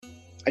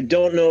I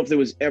don't know if there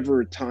was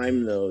ever a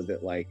time though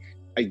that like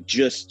I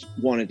just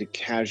wanted to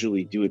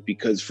casually do it,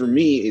 because for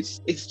me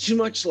it's too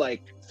much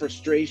like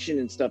frustration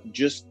and stuff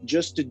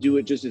just to do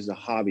it just as a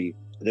hobby.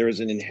 There is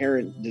an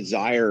inherent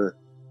desire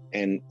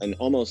and an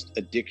almost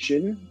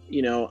addiction,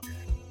 you know.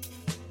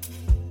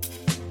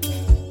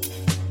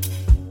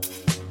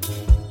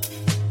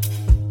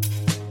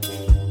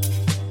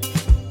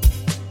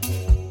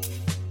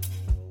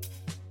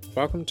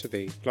 Welcome to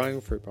the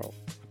Flying Fruit Bowl,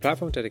 a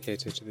platform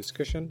dedicated to the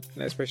discussion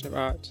and expression of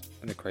art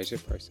and the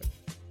creative process.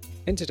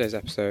 In today's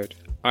episode,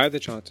 I had the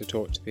chance to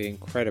talk to the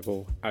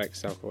incredible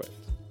Alex Selkowitz.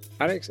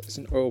 Alex is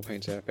an oil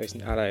painter based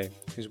in LA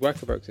whose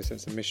work evokes a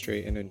sense of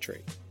mystery and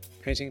intrigue,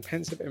 painting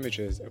pensive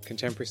images of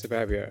contemporary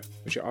suburbia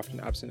which are often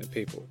absent of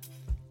people.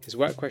 His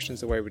work questions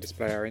the way we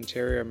display our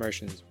interior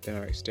emotions within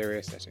our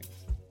exterior settings.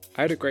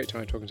 I had a great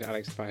time talking to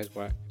Alex about his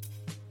work,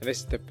 and this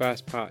is the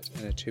first part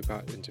in a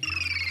two-part interview.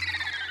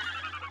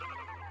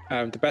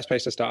 The best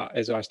place to start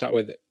is I start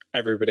with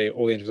everybody,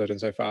 all the interviews I've done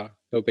so far.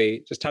 It'll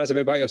be, just tell us a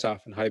bit about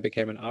yourself and how you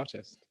became an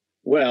artist.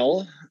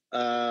 Well,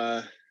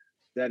 that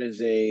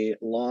is a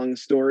long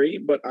story,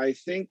 but I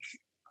think,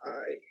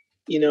 I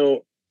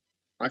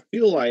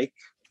feel like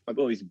I've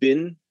always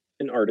been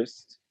an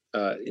artist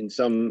in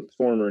some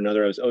form or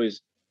another. I was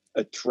always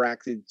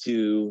attracted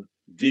to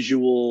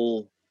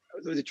visual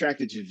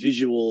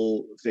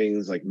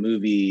things like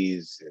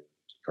movies and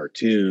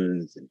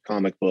cartoons and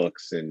comic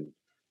books and,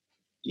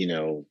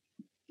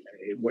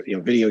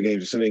 video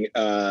games or something,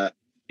 as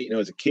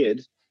a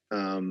kid.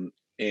 And,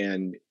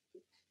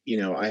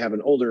 I have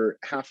an older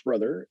half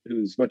brother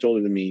who's much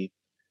older than me.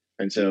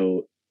 And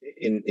so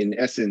in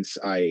essence,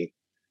 I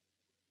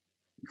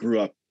grew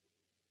up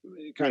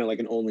kind of like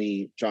an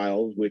only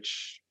child,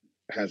 which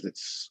has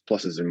its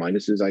pluses and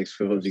minuses, I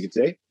suppose you could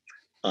say.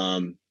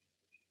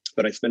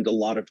 But I spent a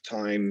lot of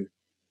time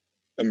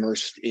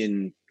immersed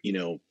in,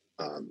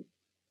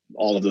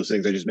 all of those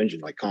things I just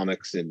mentioned, like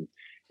comics and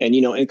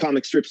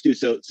comic strips too.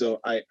 So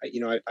I've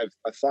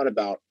thought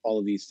about all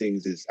of these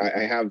things.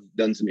 I have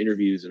done some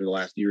interviews in the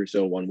last year or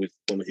so, one with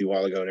you a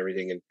while ago and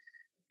everything, and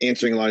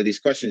answering a lot of these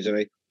questions. And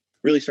I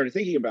really started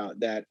thinking about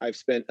that. I've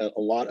spent a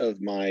lot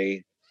of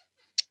my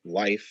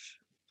life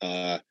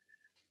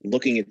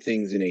looking at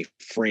things in a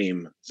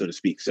frame, so to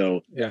speak.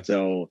 So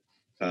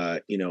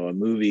a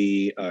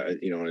movie,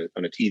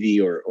 on a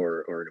TV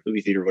or in a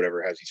movie theater or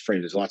whatever has these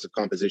frames. There's lots of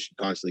composition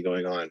constantly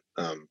going on.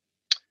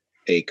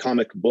 A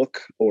comic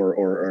book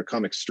or a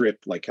comic strip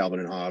like Calvin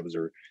and Hobbes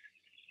or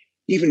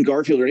even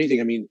Garfield or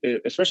anything. I mean,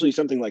 especially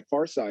something like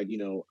Far Side,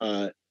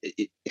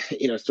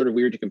 it's sort of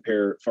weird to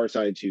compare Far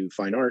Side to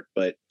fine art,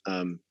 but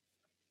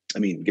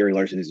Gary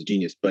Larson is a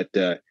genius, but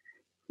the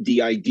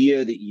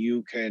idea that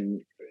you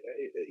can,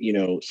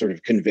 sort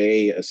of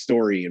convey a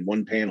story in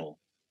one panel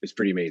is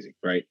pretty amazing,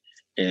 right?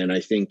 And I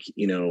think,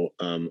 a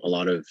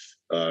lot of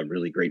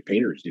really great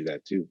painters do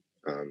that too.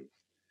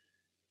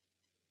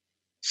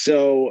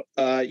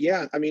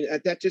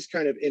 That just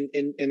kind of,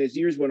 and as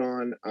years went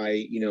on,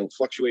 I,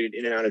 fluctuated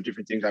in and out of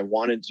different things. I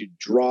wanted to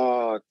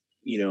draw, I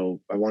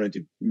wanted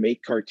to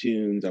make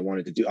cartoons. I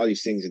wanted to do all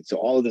these things. And so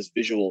all of this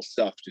visual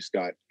stuff just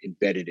got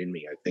embedded in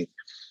me, I think.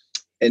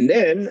 And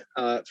then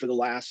for the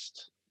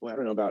last,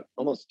 about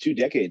almost 2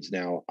 decades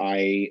now,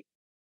 I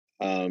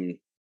have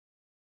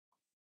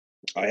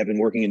been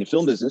working in the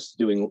film business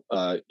doing,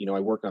 I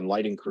work on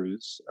lighting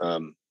crews.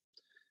 And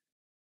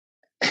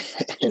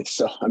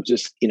so I'm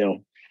just,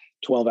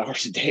 12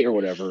 hours a day or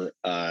whatever.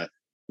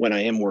 When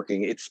I am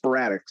working, it's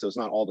sporadic, so it's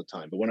not all the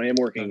time. But when I am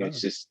working,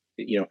 it's just,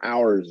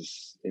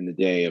 hours in the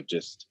day of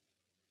just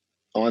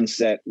on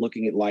set,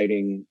 looking at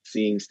lighting,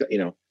 seeing stuff,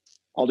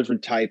 all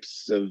different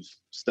types of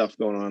stuff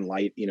going on.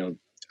 Light,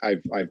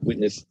 I've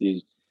witnessed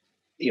the,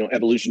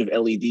 evolution of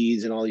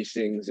LEDs and all these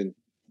things, and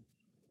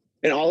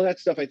all of that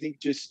stuff. I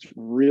think just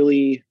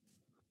really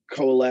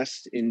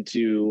coalesced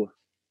into,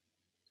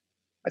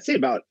 I'd say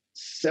about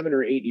 7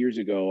 or 8 years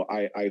ago,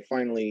 I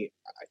finally,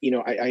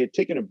 I had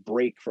taken a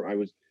break from, I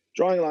was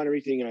drawing a lot of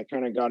everything, and I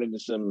kind of got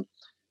into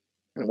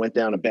I went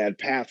down a bad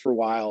path for a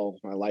while.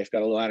 My life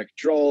got a little out of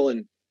control,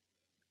 and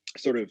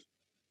sort of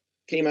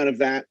came out of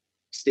that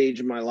stage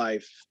of my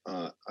life.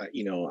 I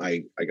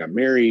got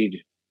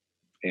married,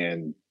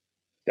 and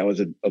that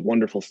was a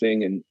wonderful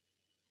thing, and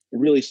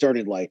really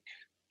started like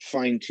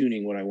fine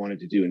tuning what I wanted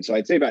to do. And so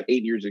I'd say about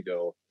 8 years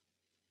ago,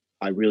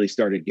 I really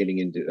started getting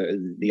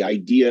into the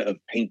idea of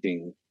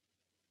painting.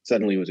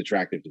 Suddenly was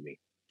attractive to me.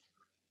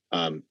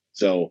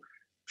 So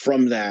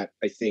from that,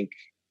 I think,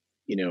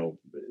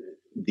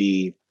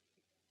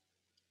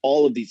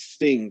 all of these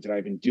things that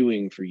I've been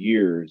doing for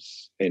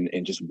years and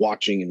just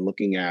watching and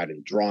looking at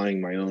and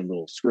drawing my own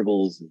little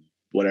scribbles and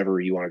whatever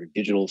you want,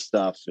 digital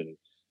stuff and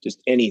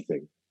just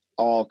anything,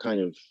 all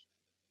kind of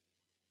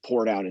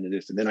poured out into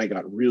this. And then I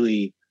got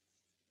really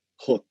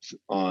hooked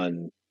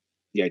on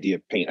the idea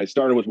of paint. I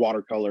started with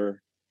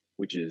watercolor,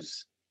 which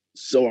is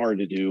so hard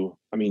to do.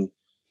 I mean,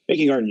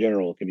 making art in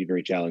general can be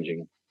very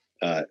challenging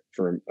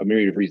for a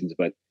myriad of reasons,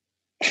 but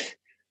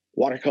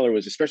watercolor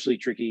was especially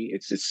tricky.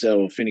 It's just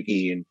so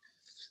finicky, and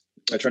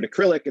I tried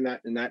acrylic,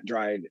 and that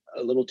dried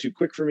a little too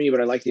quick for me, but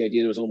I liked the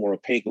idea that it was a little more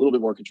opaque, a little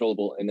bit more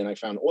controllable. And then I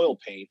found oil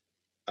paint,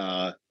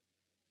 uh,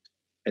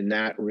 and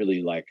that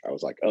really, like, I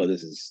was like, oh,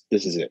 this is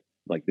it.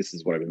 Like, this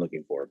is what I've been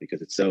looking for,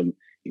 because it's so,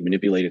 you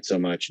manipulate it so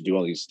much, do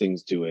all these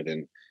things to it,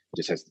 and it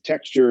just has the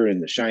texture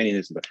and the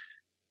shininess.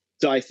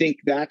 So I think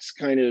that's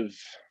kind of,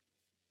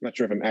 I'm not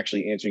sure if I'm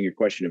actually answering your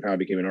question of how I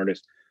became an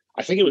artist.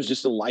 I think it was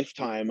just a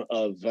lifetime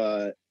of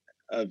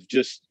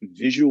just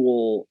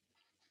visual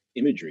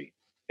imagery,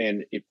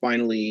 and it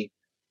finally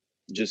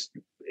just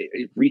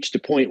it reached a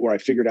point where I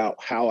figured out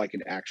how I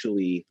could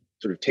actually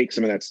sort of take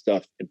some of that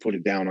stuff and put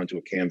it down onto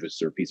a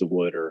canvas or a piece of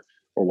wood or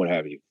what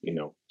have you, you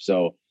know.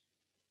 So,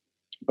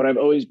 but I've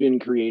always been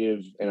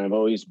creative, and I've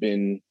always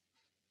been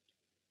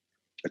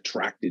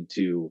attracted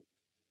to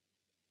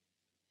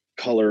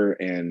color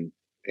and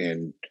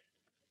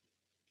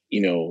you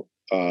know,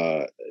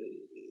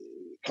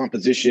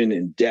 composition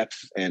and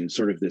depth, and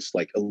sort of this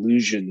like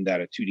illusion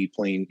that a 2D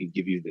plane can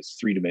give you, this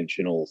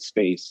three-dimensional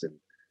space. And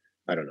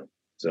I don't know.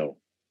 So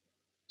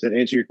does that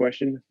answer your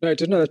question? No, it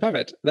does. No, that's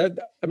perfect. I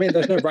mean,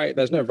 there's no right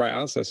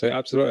answer. So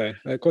absolutely,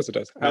 of course it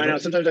does. I know.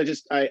 Sometimes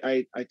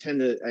I tend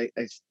to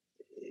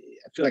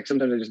I feel like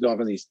sometimes I just go off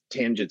on these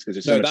tangents because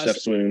there's so much stuff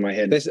swimming in my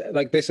head. This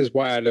is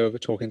why I love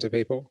talking to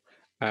people.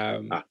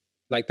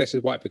 Like, this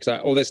is why, because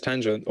all these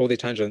tangents,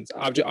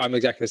 I'm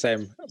exactly the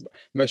same.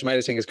 Most of my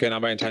editing is going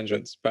on my own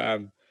tangents, but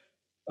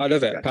I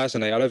love it.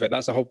 Personally, I love it.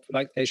 That's the whole,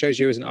 like, it shows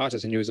you as an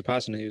artist and you as a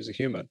person and you as a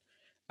human.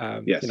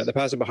 Yes. You know, the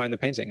person behind the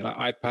painting.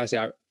 I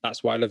personally,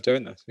 that's why I love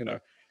doing this, you know.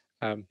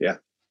 Yeah.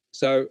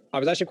 So I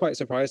was actually quite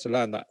surprised to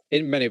learn that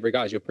in many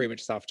regards, you're pretty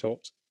much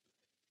self-taught.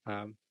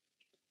 And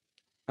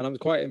I'm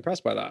quite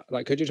impressed by that.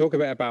 Like, could you talk a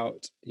bit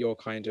about your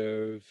kind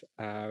of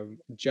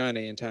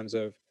journey in terms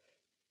of,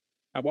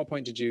 at what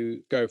point did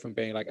you go from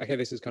being like, okay,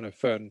 this is kind of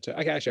fun, to,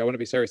 okay, actually, I want to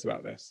be serious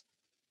about this?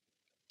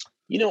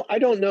 You know, I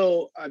don't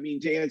know. I mean,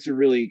 to answer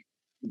really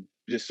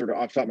just sort of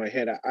off the top of my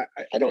head,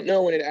 I don't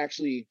know when it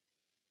actually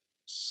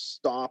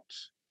stopped.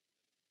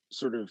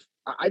 Sort of,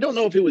 I don't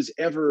know if it was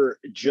ever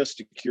just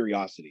a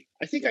curiosity.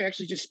 I think I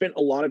actually just spent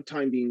a lot of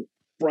time being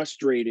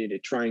frustrated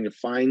at trying to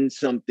find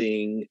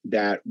something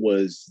that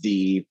was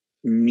the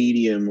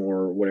medium,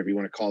 or whatever you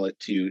want to call it,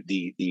 to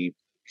the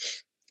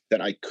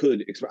that I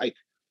could express.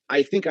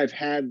 I think I've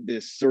had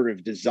this sort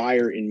of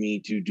desire in me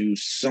to do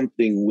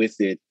something with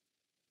it.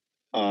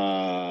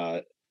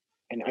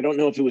 And I don't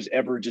know if it was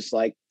ever just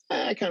like,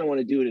 I kind of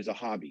want to do it as a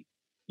hobby.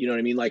 You know what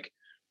I mean? Like,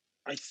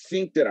 I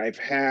think that I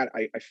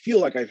feel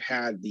like I've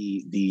had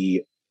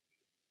the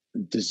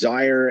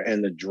desire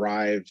and the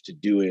drive to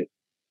do it.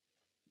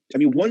 I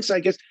mean, once I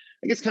guess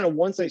kind of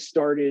once I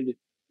started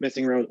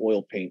messing around with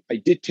oil paint, I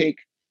did take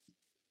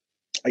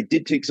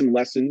some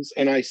lessons,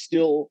 and I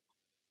still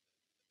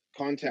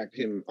contact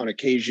him on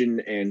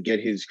occasion and get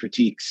his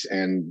critiques.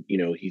 And, you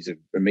know, he's an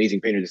amazing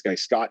painter. This guy,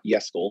 Scott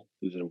Yeskel,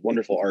 who's a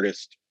wonderful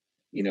artist,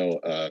 you know,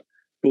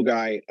 cool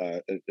guy,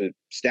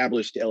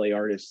 established LA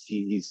artist.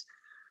 He's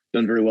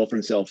done very well for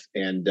himself.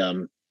 And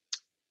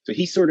so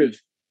he sort of,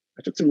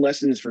 I took some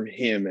lessons from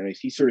him, and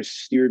he sort of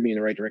steered me in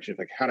the right direction of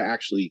like how to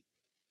actually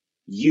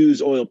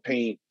use oil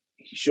paint.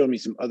 He showed me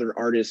some other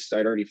artists.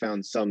 I'd already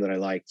found some that I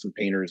liked, some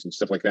painters and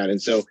stuff like that.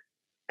 And so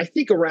I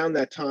think around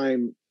that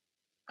time,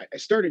 I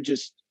started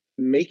just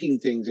making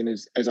things. And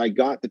as I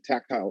got the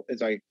tactile,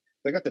 as I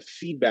got the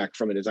feedback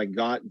from it, as I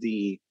got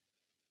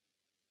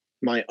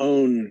my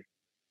own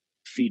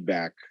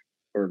feedback,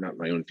 or not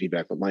my own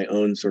feedback, but my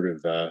own sort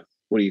of,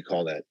 what do you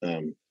call that?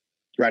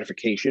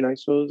 Gratification, I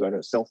suppose. I don't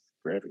know,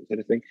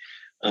 self-gratification thing.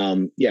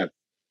 Yeah.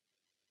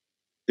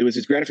 There was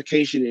this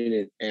gratification in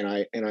it. And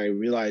I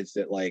realized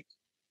that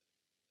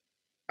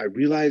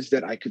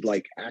I could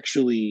like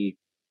actually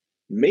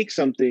make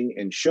something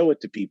and show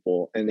it to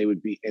people, and they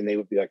would be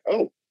like,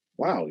 oh,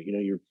 wow, you know,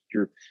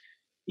 you're,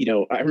 you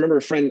know, I remember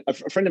a friend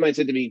of mine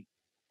said to me,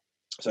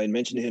 so I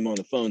mentioned to him on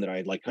the phone that I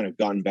had like kind of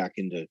gotten back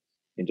into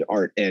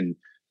art, and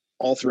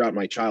all throughout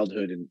my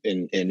childhood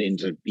and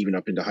into even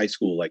up into high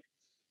school, like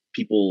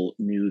people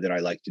knew that I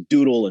liked to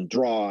doodle and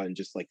draw and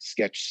just like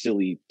sketch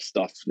silly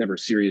stuff, never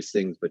serious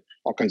things, but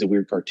all kinds of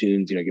weird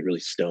cartoons, you know, get really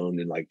stoned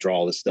and like draw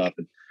all this stuff.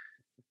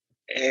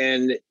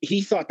 And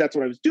he thought that's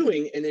what I was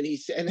doing. And then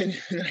and then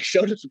I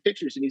showed him some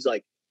pictures, and he's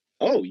like,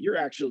 oh, you're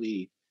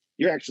actually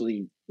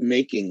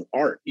making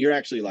art. You're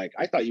actually like,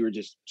 I thought you were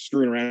just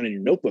screwing around in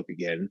your notebook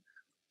again.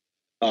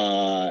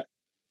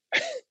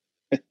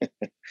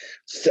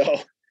 So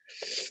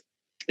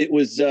it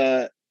was,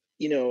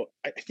 you know,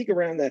 I think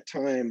around that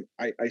time,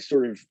 I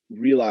sort of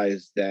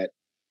realized that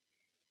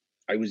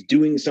I was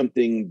doing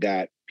something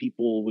that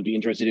people would be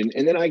interested in.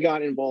 And then I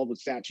got involved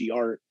with Saatchi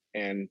art,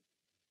 and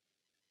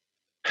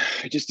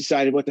I just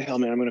decided, what the hell,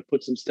 man, I'm going to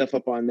put some stuff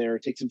up on there,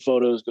 take some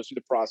photos, go through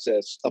the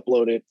process,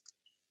 upload it.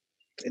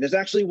 And there's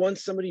actually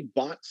once somebody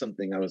bought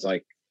something, I was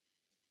like,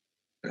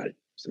 God,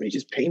 somebody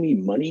just pay me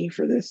money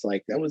for this?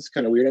 Like, that was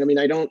kind of weird. And I mean,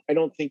 I don't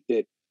think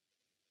that,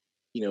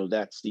 you know,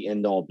 that's the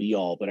end all be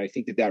all, but I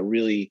think that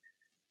really,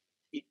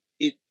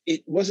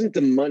 it wasn't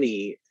the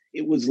money.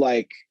 It was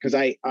like, because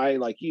I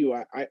like you,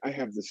 I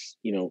have this,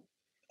 you know,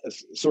 a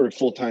sort of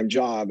full-time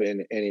job,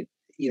 and it,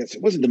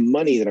 it wasn't the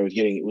money that I was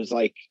getting. It was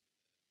like,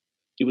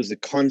 it was the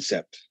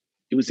concept.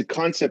 It was the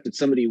concept that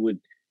somebody would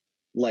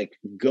like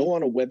go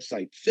on a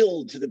website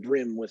filled to the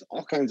brim with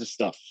all kinds of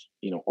stuff,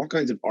 all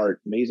kinds of art,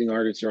 amazing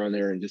artists are on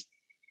there, and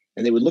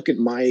they would look at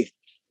my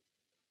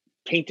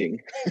painting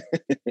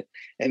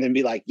and then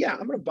be like, yeah,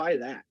 I'm going to buy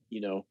that.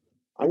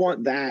 I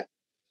want that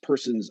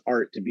person's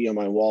art to be on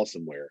my wall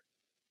somewhere,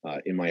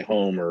 in my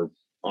home or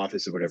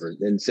office or whatever.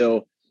 And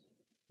so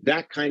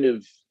that kind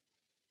of,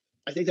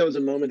 I think that was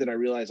a moment that I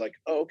realized, like,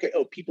 oh, okay,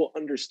 oh, people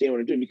understand what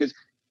I'm doing. Because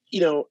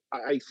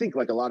I think,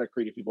 like a lot of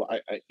creative people,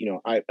 and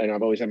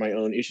I've always had my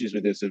own issues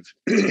with this, of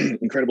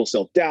incredible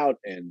self-doubt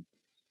and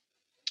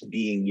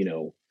being,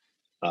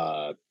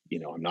 I'm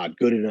not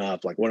good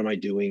enough. Like, what am I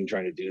doing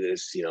trying to do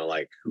this?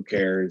 Like, who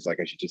cares? Like,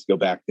 I should just go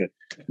back to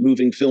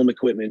moving film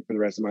equipment for the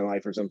rest of my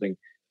life or something.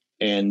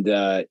 And,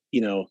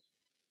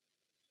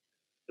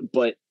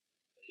 but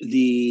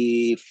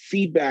the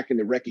feedback and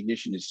the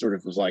recognition is sort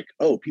of was like,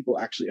 oh, people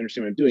actually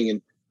understand what I'm doing.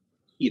 And,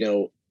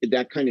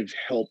 that kind of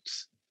helped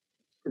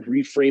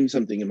reframe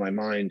something in my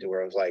mind to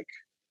where I was like,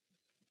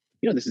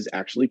 this is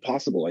actually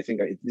possible. I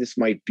think this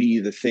might be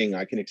the thing.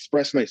 I can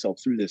express myself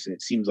through this. And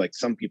it seems like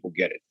some people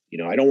get it.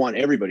 I don't want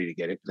everybody to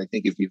get it, because I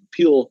think if you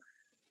appeal,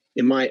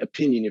 in my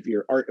opinion, if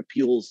your art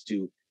appeals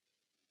to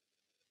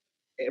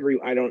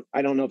I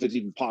don't know if it's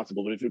even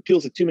possible, but if it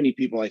appeals to too many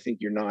people, I think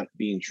you're not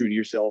being true to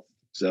yourself.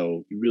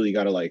 So you really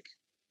got to like,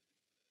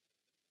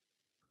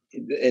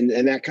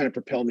 and that kind of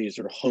propelled me to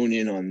sort of hone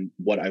in on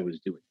what I was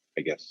doing,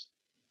 I guess.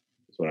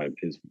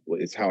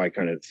 Is how I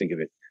kind of think of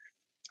it.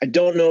 I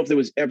don't know if there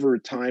was ever a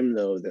time,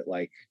 though, that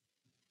like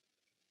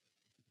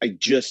I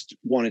just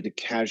wanted to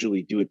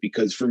casually do it,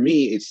 because for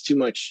me, it's too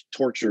much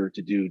torture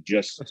to do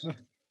just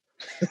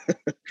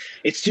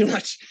it's too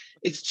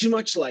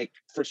much like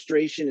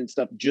frustration and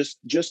stuff just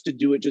to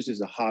do it just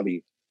as a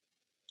hobby.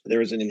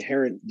 There is an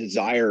inherent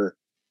desire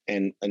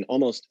and an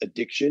almost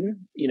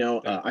addiction.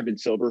 I've been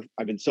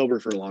sober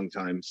for a long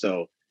time,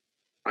 so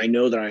I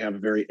know that I have a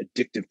very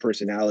addictive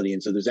personality.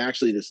 And so there's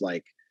actually this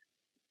like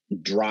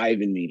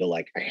drive in me to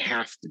like, I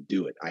have to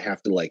do it. I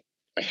have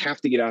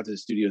to get out to the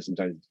studio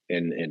sometimes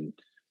and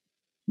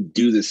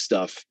do this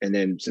stuff. And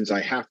then since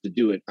I have to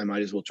do it, I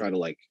might as well try to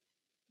like,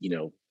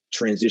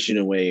 transition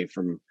away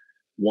from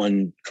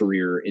one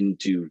career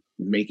into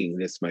making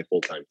this my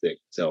full-time thing.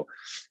 So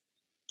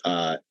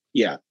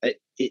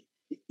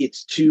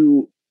it's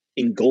too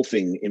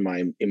engulfing in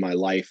my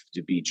life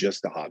to be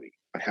just a hobby.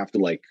 I have to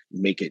like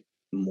make it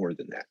more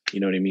than that.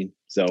 You know what I mean?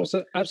 So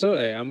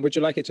absolutely. And would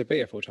you like it to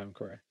be a full-time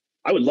career?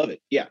 I would love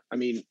it. Yeah. I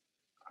mean,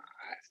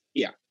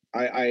 yeah,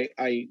 I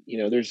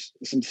there's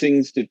some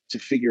things to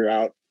figure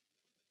out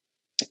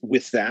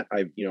with that.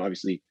 I've,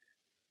 obviously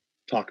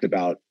talked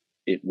about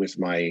it with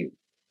my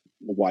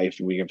wife,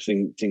 and we have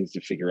things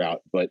to figure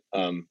out, but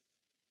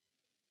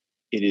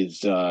it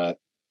is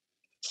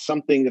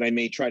something that I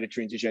may try to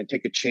transition and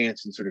take a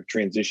chance and sort of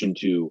transition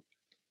to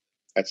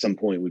at some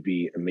point would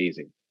be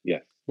amazing.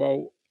 Yes.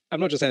 Well, I'm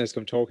not just saying this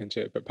because I'm talking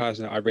to it, but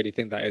personally, I really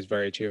think that is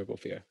very achievable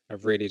for you. I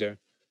really do.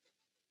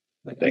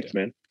 Thanks,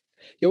 man.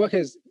 Your work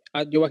is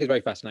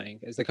very fascinating.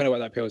 It's the kind of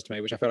work that appeals to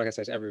me, which I feel like I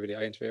say to everybody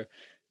I interview.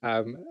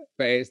 But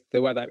it's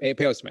the work that it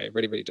appeals to me. It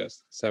really, really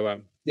does. So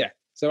yeah.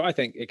 So I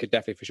think it could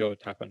definitely for sure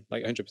happen,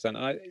 like 100%. And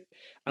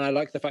I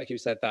like the fact you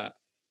said that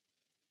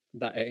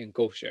it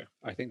engulfs you.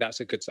 I think that's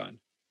a good sign.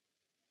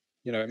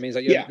 It means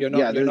that you're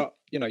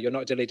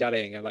not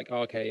dilly-dallying and like,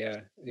 oh, okay,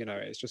 yeah,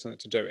 it's just something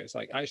to do. It's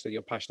like, actually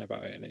you're passionate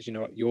about it, and it's,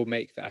 you'll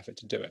make the effort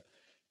to do it,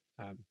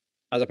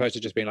 as opposed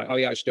to just being like, oh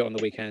yeah, I should do it on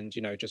the weekend,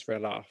 just for a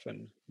laugh.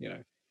 And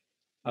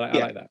I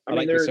like that. I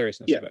like the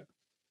seriousness of it.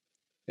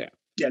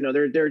 Yeah, no,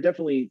 there are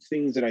definitely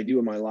things that I do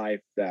in my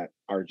life that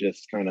are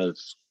just kind of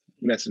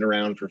messing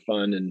around for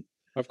fun, and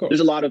of course there's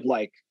a lot of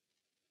like,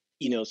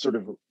 sort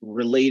of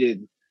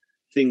related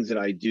things that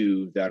I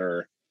do that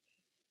are,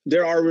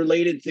 there are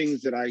related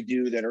things that I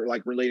do that are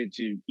like related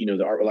to,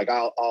 the art. Like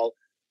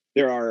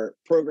there are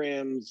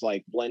programs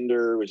like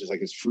Blender, which is like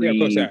this free.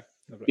 Yeah,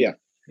 of course, yeah.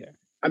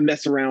 I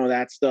mess around with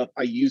that stuff.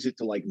 I use it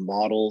to like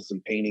model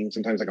some paintings.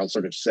 Sometimes like I'll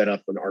sort of set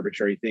up an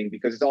arbitrary thing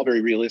because it's all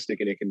very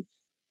realistic, and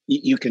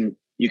you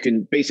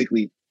can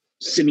basically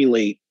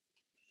simulate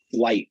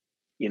light.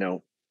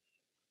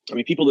 I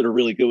mean, people that are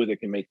really good with it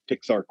can make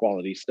Pixar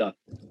quality stuff.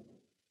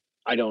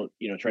 I don't,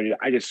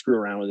 I just screw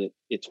around with it.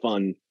 It's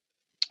fun.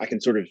 I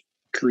can sort of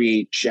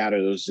create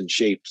shadows and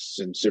shapes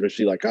and sort of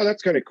feel like, oh,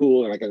 that's kind of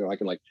cool. And I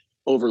can like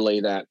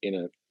overlay that in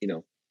a,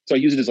 so I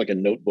use it as like a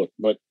notebook,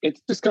 but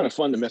it's just kind of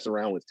fun to mess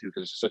around with too,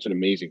 because it's such an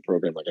amazing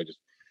program. Like I just,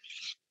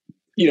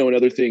 and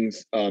other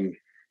things,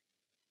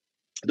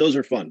 those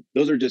are fun.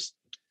 Those are just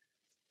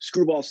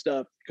screwball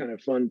stuff, kind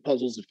of fun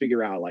puzzles to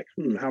figure out like,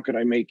 how could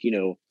I make,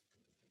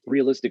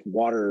 realistic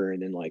water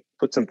and then like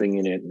put something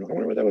in it. And I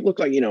wonder what that would look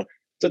like,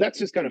 so that's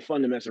just kind of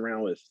fun to mess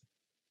around with.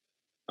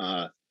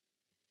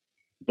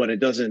 But it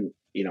doesn't,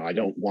 I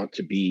don't want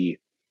to be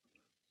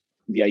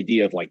the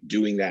idea of like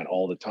doing that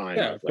all the time.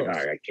 Yeah, like, all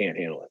right, I can't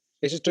handle it.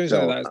 It's just doing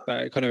something So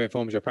that kind of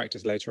informs your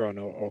practice later on,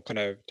 or kind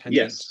of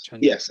yes,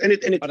 and it's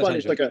not a fun.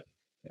 It's like tangent.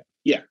 a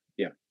Yeah.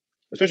 yeah.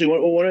 Especially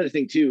one other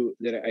thing too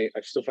that I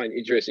still find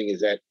interesting is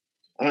that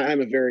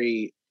I'm a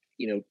very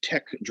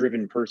tech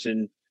driven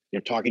person.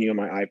 Talking to you on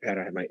my iPad,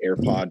 I have my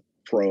AirPod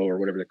Pro or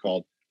whatever they're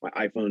called, my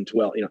iPhone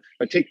 12.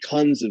 I take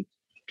tons of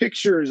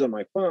pictures on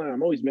my phone.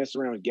 I'm always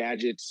messing around with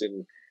gadgets,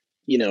 and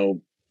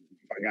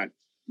I got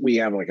we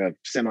have like a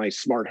semi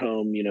smart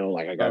home.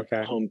 Like I got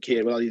Okay.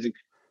 HomeKit with all these.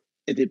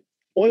 The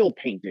oil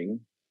painting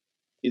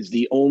is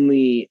the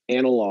only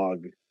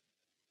analog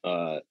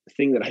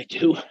thing that I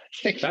do.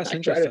 That's I try to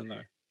interesting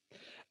though.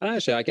 And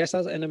actually, I guess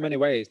that's in many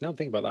ways. Now I'm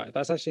thinking about that.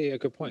 That's actually a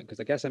good point, because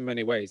I guess in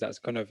many ways that's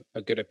kind of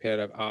a good appeal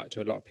of art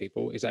to a lot of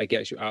people, is that it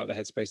gets you out of the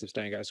headspace of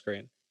staring at a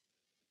screen.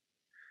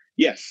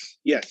 Yes.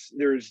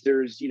 There's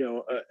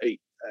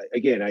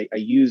again, I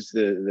use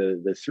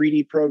the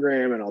 3D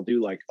program, and I'll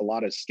do like a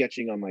lot of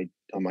sketching on my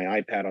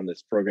iPad on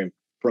this program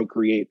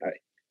Procreate.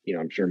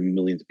 I'm sure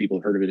millions of people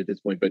have heard of it at this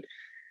point,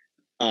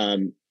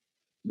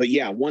 but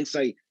yeah, once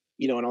and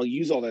I'll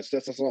use all that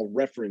stuff. That's all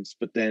reference.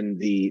 But then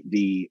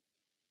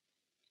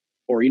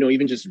or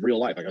even just real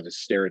life, like I'll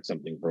just stare at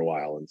something for a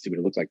while and see what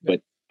it looks like.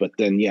 But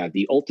then yeah,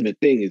 the ultimate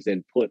thing is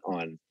then put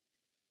on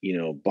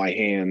by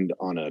hand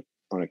on a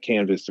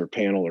canvas or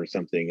panel or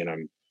something, and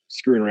I'm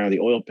screwing around the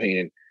oil paint,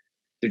 and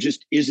there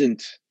just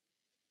isn't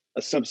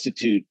a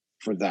substitute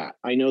for that.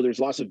 I know there's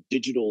lots of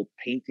digital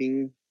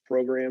painting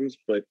programs,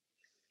 but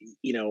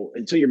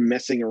until you're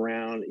messing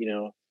around,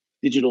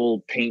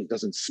 digital paint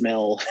doesn't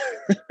smell.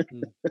 Of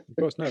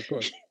course, no, of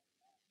course.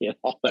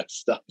 All that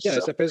stuff. Yeah, So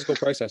it's a physical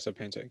process of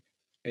painting.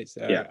 It's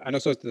yeah, and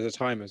also the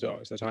time as well.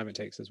 It's the time it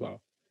takes as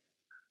well.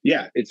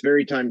 yeah, it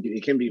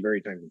can be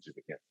very time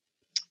consuming.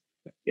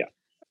 Yeah.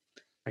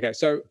 Okay,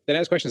 so the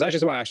next question is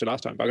actually what I asked you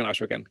last time, but I'm going to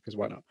ask you again because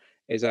why not?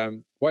 Is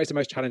what is the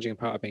most challenging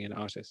part of being an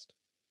artist?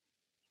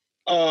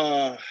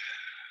 uh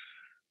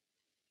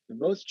the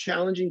most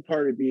challenging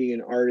part of being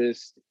an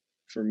artist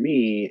for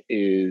me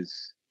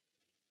is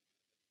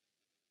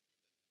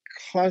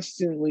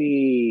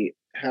constantly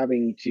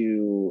having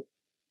to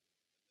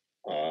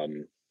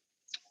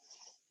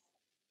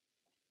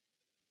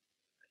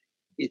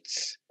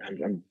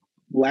I'm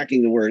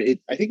lacking the word.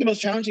 I think the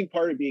most challenging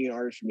part of being an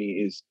artist for me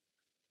is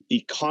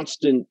the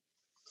constant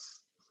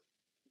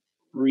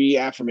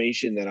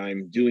reaffirmation that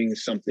I'm doing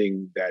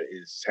something that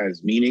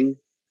has meaning.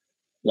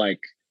 Like,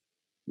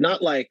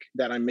 not like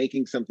that I'm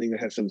making something that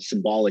has some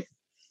symbolic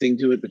thing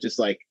to it, but just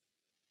like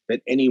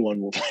that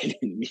anyone will find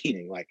it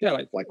meaning. Yeah,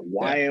 Like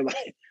yeah,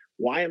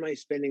 why am I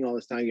spending all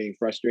this time getting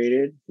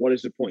frustrated? What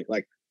is the point?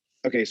 Like,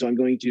 okay, so I'm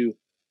going to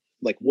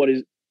what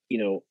is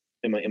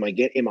am I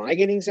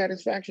getting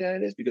satisfaction out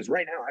of this? Because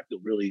right now I feel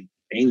really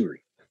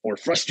angry or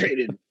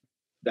frustrated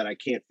that I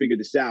can't figure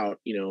this out.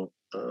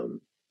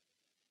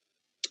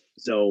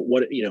 So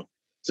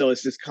so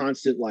it's this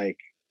constant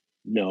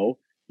no,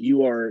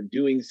 you are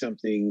doing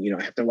something.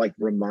 I have to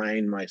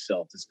remind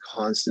myself this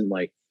constant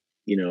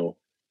you know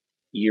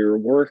your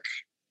work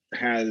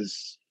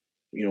has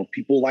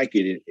people like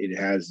it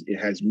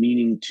has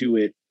meaning to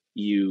it.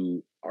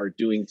 You are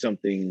doing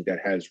something that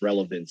has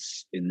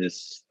relevance in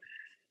this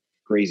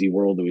crazy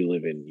world that we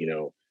live in.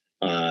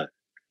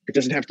 It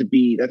doesn't have to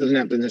be that doesn't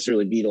have to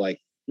necessarily be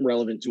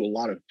relevant to a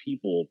lot of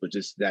people, but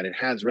just that it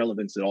has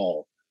relevance at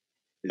all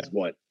is yeah,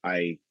 what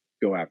I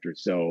go after.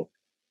 So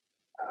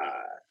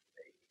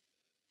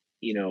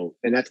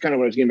and that's kind of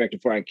what I was getting back to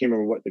before. I can't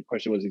remember what the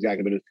question was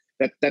exactly,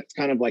 but that's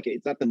kind of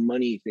it's not the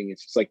money thing.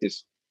 It's just like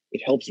this.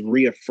 It helps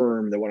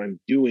reaffirm that what I'm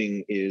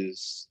doing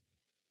is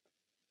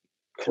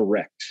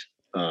correct.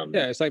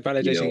 yeah. It's like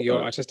validating your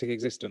Uh, artistic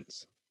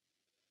existence.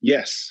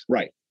 yes,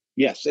 right.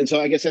 Yes, and so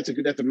I guess that's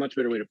a much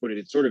better way to put it.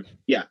 It's sort of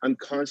I'm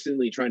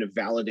constantly trying to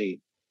validate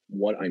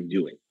what I'm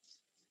doing,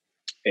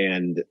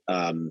 and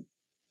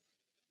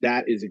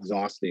that is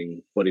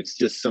exhausting. But it's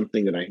just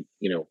something that I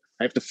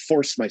have to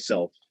force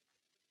myself.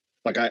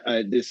 Like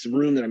this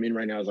room that I'm in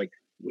right now is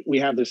we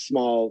have this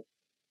small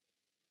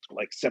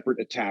separate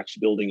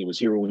attached building. It was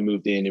here when we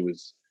moved in. It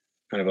was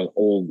kind of an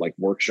old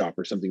workshop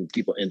or something with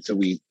people, and so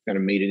we kind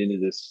of made it into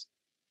this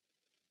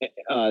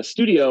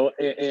studio.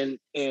 And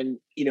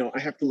I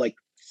have to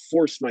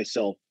force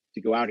myself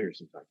to go out here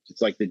sometimes.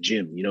 It's like the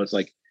gym. It's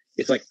like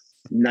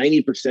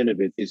 90% of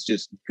it is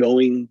just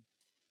going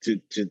to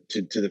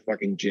the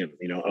fucking gym.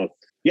 Oh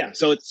yeah.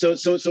 So it's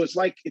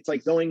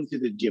like going to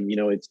the gym.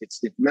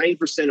 It's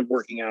 90% of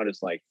working out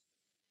is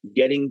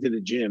getting to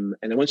the gym,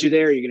 and then once you're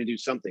there, you're going to do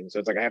something. So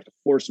it's I have to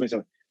force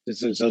myself.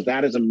 So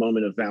that is a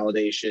moment of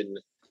validation.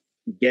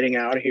 Getting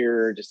out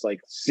here, just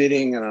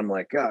sitting, and I'm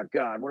like, oh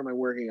God, what am I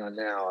working on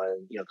now?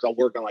 And because I'll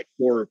work on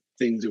 4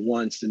 things at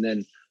once,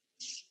 and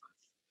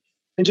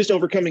just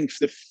overcoming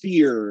the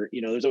fear.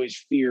 There's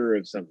always fear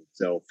of something.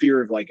 So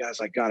fear of I was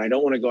like, God, I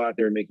don't want to go out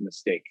there and make a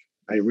mistake.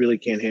 I really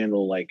can't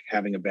handle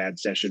having a bad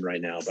session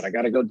right now, but I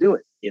got to go do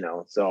it.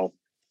 So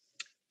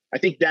I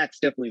think that's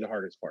definitely the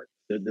hardest part.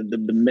 The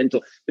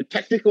mental, the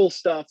technical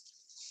stuff,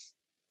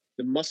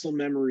 the muscle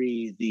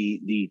memory,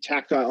 the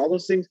tactile, all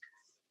those things,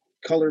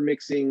 color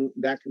mixing,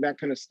 that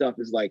kind of stuff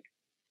is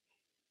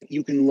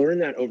you can learn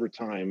that over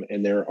time,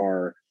 and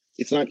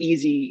it's not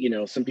easy,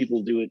 some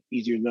people do it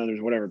easier than others,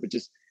 whatever, but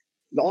just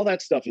all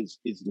that stuff is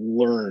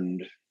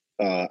learned,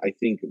 I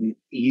think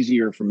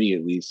easier for me,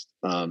 at least.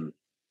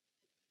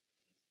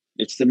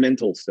 It's the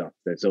mental stuff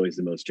that's always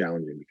the most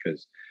challenging,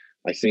 because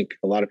I think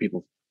a lot of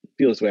people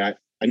feel this way.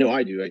 I know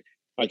I do.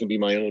 I can be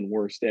my own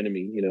worst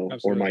enemy,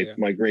 or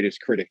my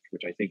greatest critic,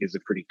 which I think is a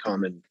pretty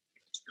common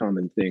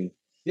thing.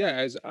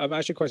 Yeah, I'm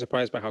actually quite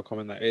surprised by how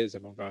common that is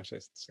among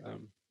artists.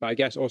 But I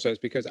guess also it's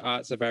because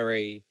art's a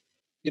very,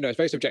 it's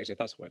very subjective.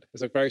 That's the word.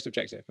 It's like very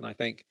subjective, and I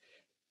think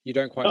you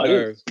don't quite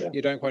know. Yeah.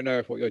 You don't quite know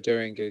if what you're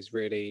doing is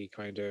really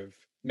kind of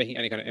making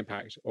any kind of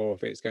impact, or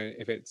if it's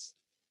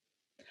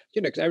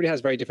because everybody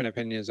has very different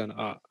opinions on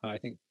art. I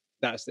think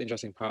that's the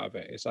interesting part of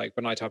it. It's like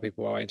when I tell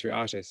people I interview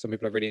artists, some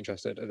people are really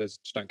interested, others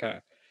just don't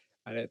care,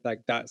 and it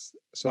like that's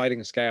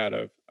sliding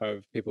scale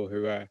of people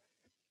who are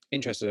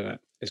interested in it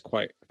is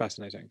quite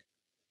fascinating.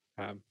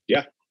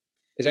 Yeah.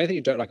 Is there anything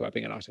you don't like about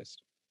being an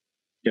artist?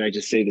 Can I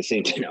just say the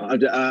same thing? Oh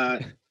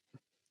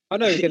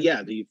no.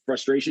 Yeah, the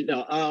frustration.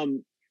 No,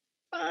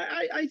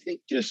 I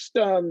think just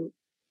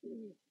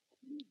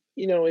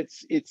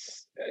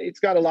it's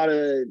got a lot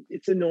of.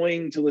 It's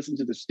annoying to listen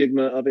to the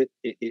stigma of it.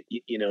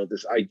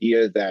 This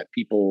idea that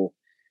people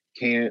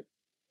can't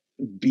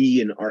be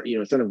an art.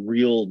 It's not a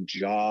real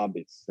job.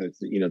 It's the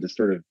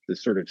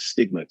sort of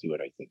stigma to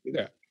it, I think.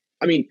 Yeah.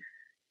 I mean,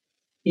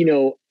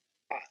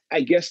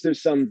 I guess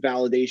there's some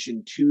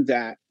validation to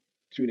that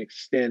to an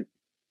extent,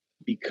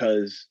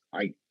 because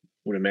I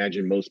would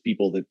imagine most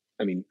people that,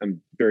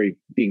 I'm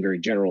being very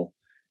general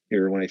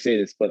here when I say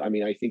this, but I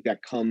think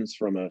that comes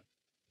from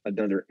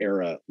another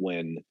era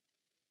when,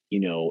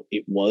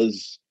 it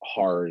was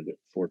hard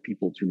for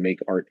people to make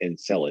art and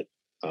sell it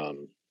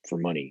for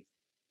money.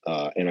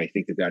 And I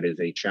think that is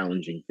a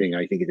challenging thing.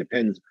 I think it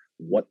depends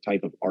what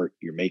type of art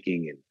you're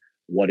making and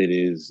what it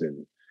is.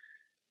 And,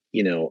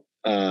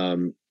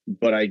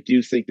 but I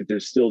do think that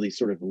there's still these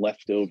sort of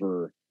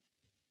leftover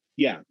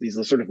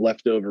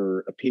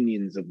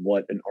opinions of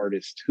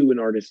who an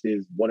artist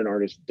is, what an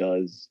artist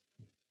does,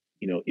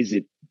 is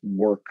it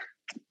work?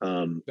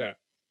 Yeah.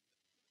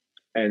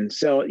 And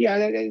so, yeah,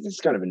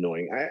 it's kind of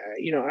annoying.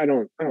 I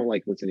don't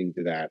like listening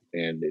to that.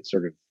 And it's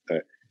sort of,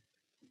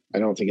 I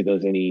don't think it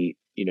does any,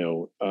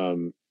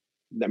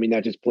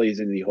 that just plays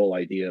into the whole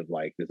idea of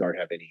like, does art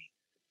have any,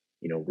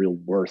 real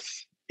worth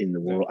in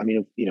the world?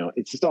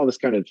 It's just all this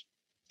kind of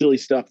silly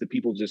stuff that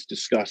people just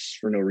discuss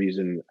for no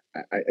reason.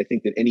 I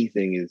think that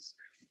anything is,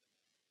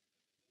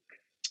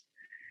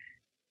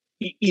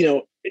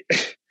 you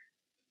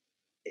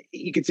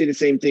could say the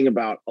same thing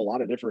about a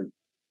lot of different,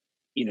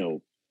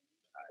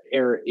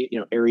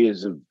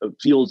 areas of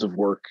fields of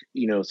work.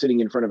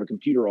 Sitting in front of a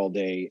computer all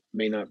day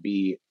may not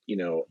be,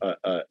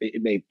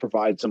 it may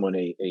provide someone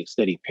a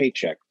steady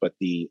paycheck, but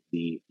is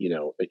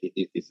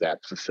that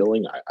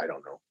fulfilling? I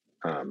don't know.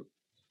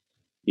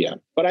 Yeah,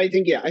 but I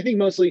think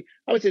mostly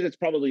I would say that's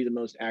probably the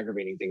most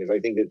aggravating thing, is I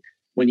think that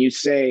when you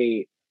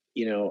say,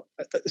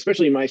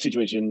 especially in my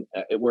situation,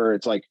 where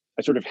it's like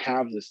I sort of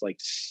have this like,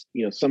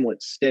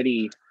 somewhat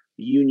steady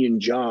union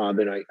job,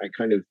 and I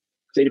kind of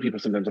say to people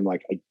sometimes, I'm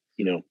like,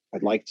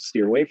 I'd like to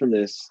steer away from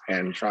this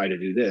and try to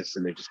do this,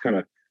 and they just kind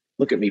of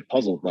look at me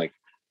puzzled, like,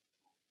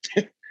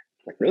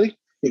 like really,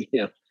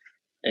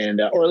 and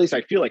or at least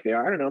I feel like they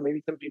are. I don't know.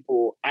 Maybe some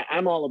people.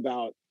 I'm all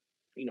about,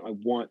 I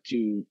want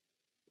to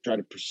try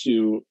to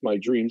pursue my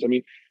dreams.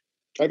 I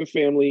have a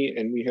family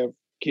and we have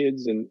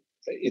kids, and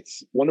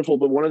it's wonderful.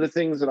 But one of the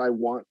things that I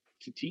want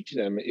to teach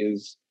them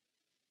is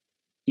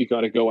you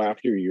got to go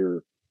after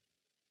your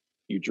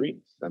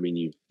dreams.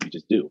 You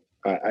just do.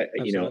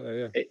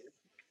 Yeah.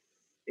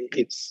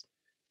 It's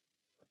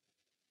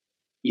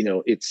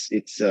you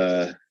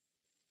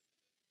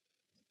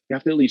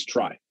have to at least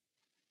try.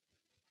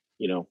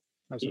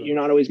 Absolutely. You're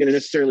not always going to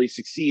necessarily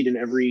succeed in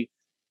every.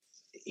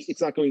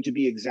 It's not going to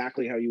be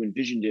exactly how you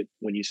envisioned it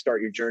when you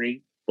start your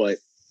journey, but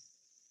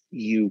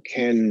you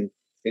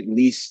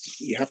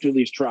have to at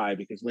least try,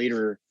 because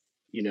later,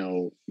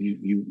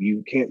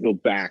 you can't go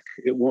back.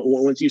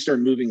 Once you start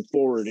moving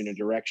forward in a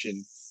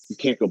direction, you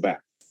can't go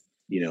back.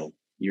 You're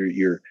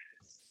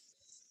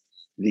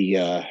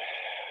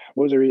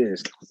what was I reading?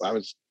 I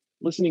was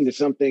listening to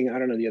something, I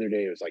don't know, the other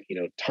day. It was like,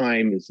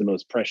 time is the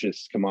most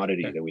precious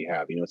commodity that we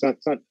have. It's not,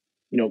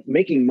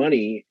 making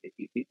money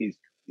is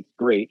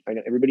great. I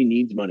know everybody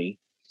needs money,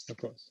 of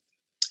course,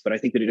 but I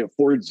think that it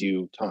affords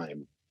you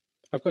time.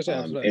 Of course,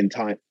 yeah, and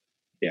time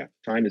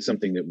is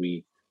something that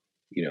we,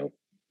 you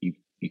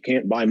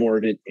can't buy more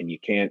of it, and you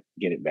can't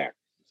get it back.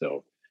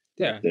 So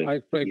yeah,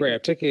 I agree.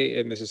 Particularly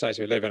in the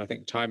society we live in, I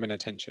think time and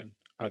attention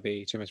are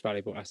the two most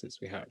valuable assets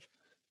we have.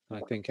 I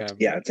think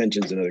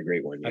attention's another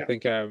great one. Yeah. I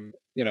think the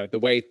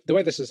way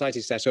the society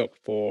is set up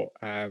for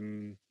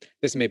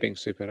this is me being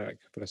super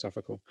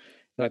philosophical,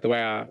 like the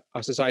way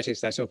our society is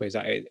set up is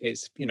that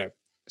it's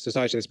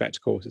society of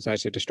spectacle,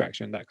 society of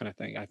distraction, that kind of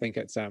thing. I think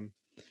it's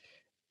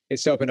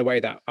set up in a way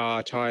that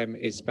our time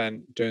is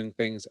spent doing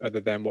things other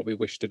than what we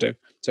wish to do.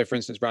 So for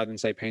instance, rather than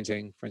say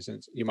painting, for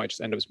instance, you might just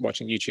end up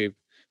watching YouTube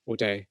all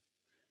day,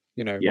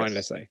 Yes.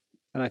 mindlessly.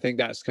 And I think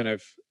that's kind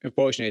of,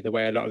 unfortunately, the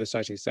way a lot of the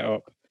society is set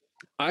up.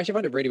 I actually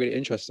find it really, really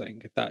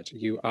interesting that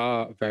you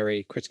are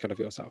very critical of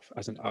yourself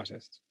as an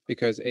artist,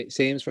 because it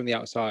seems from the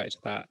outside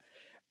that,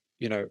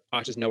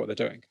 artists know what they're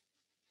doing,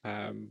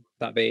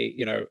 that they,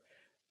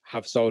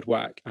 have sold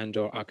work and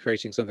or are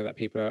creating something that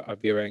people are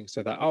viewing,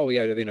 so that, oh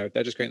yeah,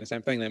 they're just creating the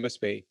same thing. They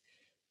must be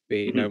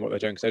Mhm. knowing what they're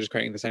doing, because they're just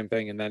creating the same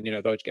thing, and then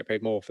they'll just get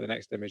paid more for the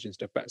next image and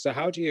stuff. But so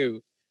how do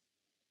you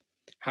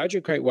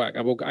create work?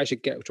 And we'll get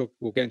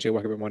into your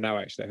work a bit more now.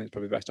 Actually, I think it's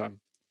probably the best time.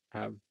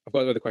 I've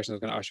got other questions I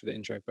was going to ask you for the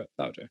intro, but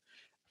that'll do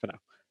for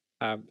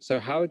now. So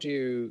how do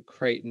you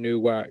create new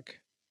work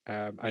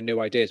and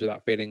new ideas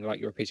without feeling like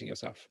you're repeating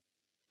yourself?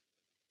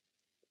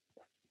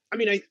 I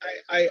mean,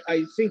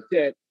 I think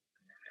that,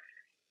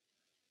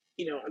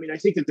 I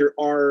think that there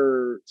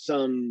are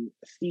some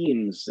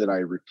themes that I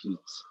repeat.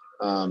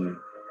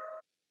 Um,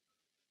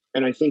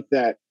 and I think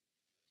that,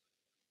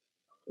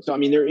 so, I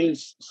mean, there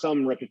is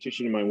some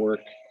repetition in my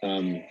work.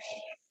 Um,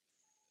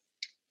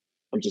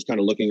 I'm just kind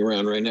of looking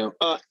around right now.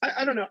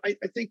 I don't know. I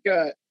think,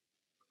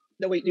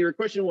 no, wait, your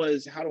question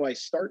was, how do I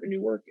start a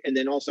new work? And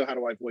then also, how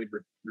do I avoid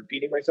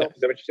repeating Yeah, myself?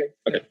 Is that what you're saying?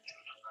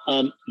 yeah,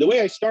 Okay. The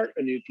way I start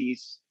a new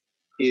piece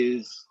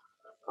is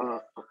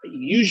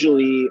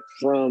usually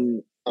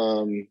from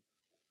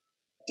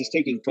just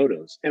taking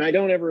photos. And I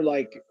don't ever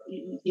I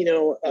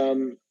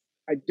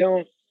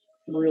don't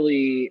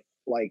really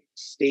like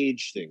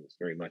stage things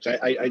very much.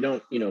 I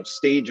don't,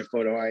 stage a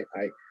photo.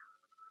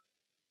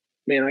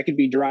 Man, I could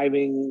be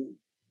driving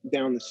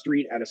down the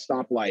street at a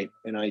stoplight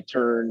and I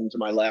turn to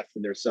my left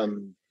and there's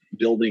some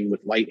building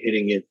with light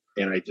hitting it.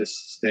 And I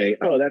just say,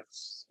 oh,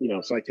 that's,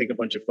 so I take a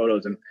bunch of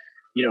photos. And,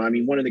 I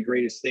mean, one of the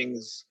greatest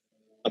things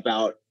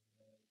about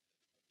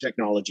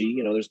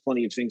technology, there's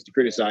plenty of things to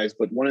criticize,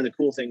 but one of the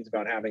cool things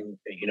about having,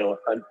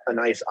 a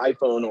nice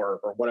iPhone or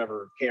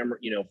whatever camera,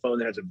 phone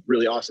that has a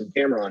really awesome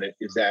camera on it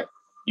is that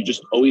you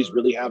just always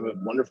really have a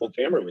wonderful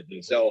camera with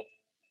you. So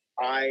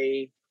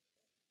I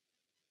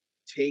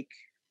take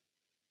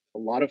a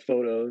lot of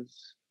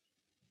photos.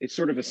 It's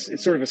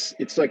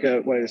like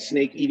a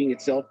snake eating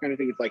itself kind of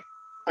thing. It's like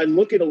I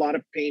look at a lot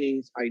of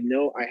paintings. I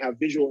know I have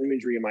visual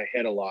imagery in my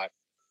head a lot,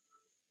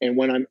 and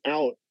when I'm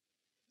out,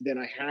 then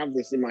I have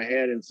this in my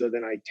head, and so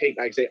then I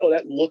say, oh,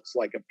 that looks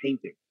like a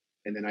painting,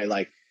 and then I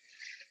like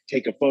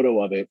take a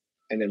photo of it,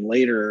 and then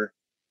later,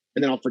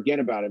 and then I'll forget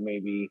about it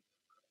maybe.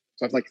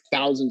 So I have like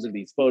thousands of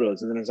these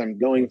photos, and then as I'm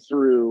going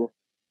through,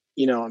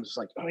 I'm just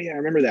like, oh yeah, I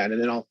remember that,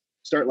 and then I'll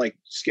start like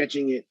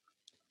sketching it,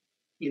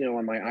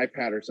 on my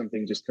iPad or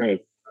something, just kind of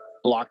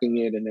blocking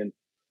it, and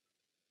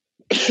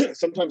then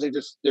sometimes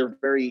they're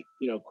very,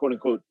 quote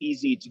unquote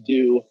easy to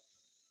do,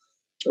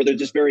 or they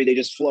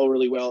just flow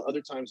really well.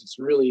 Other times it's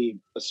really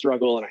a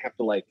struggle and I have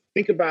to like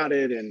think about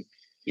it and,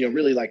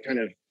 really like kind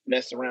of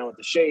mess around with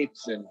the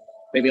shapes, and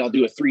maybe I'll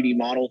do a 3D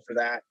model for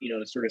that,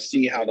 to sort of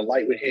see how the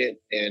light would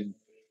hit. And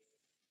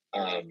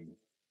um,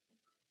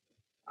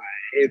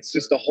 it's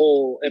just a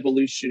whole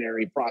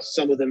evolutionary process.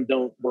 Some of them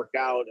don't work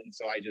out, and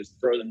so I just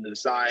throw them to the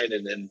side,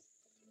 and then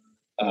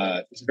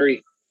it's a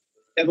very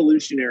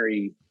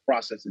evolutionary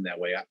process in that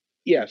way.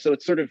 Yeah, so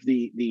it's sort of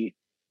the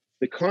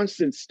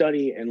constant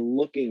study and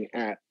looking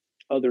at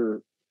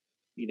other,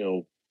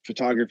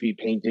 photography,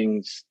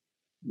 paintings,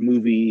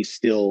 movie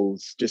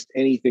stills, just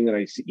anything that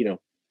I see,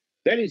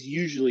 that is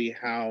usually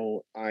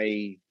how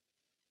I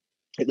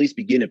at least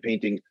begin a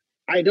painting.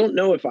 I don't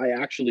know if I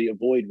actually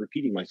avoid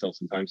repeating myself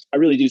sometimes. I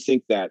really do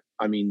think that,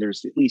 I mean,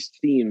 there's at least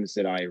themes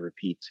that I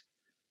repeat.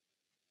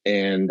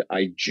 And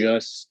I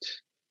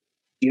just,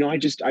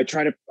 I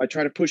try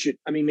to push it.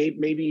 I mean,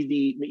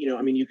 maybe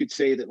I mean, you could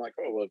say that like,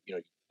 oh, well,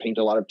 paint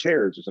a lot of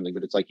chairs or something,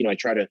 but it's like, I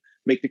try to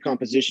make the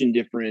composition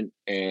different,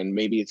 and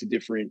maybe it's a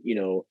different,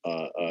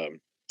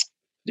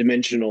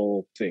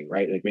 dimensional thing,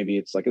 right? Like maybe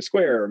it's like a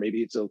square, or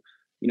maybe it's a,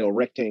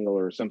 rectangle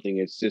or something.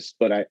 It's just,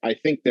 but I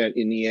think that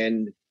in the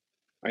end,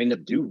 I end up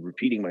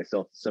repeating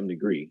myself to some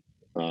degree,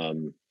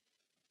 um,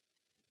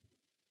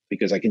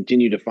 because I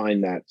continue to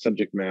find that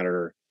subject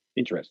matter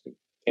interesting.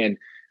 And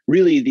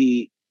really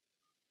the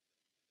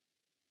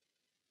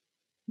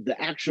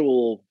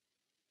actual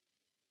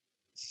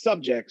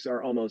subjects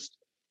are almost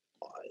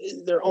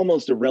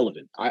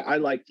irrelevant. I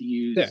like to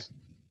yeah. use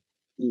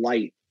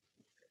light,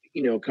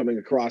 coming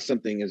across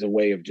something as a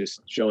way of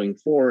just showing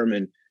form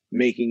and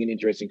making an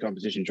interesting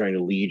composition, trying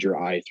to lead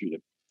your eye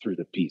through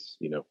the piece.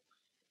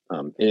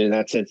 And in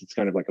that sense, it's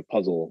kind of like a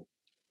puzzle.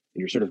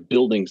 You're sort of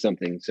building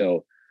something.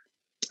 So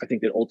I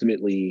think that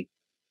ultimately,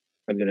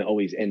 I'm going to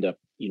always end up,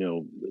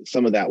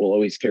 some of that will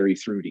always carry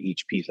through to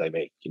each piece I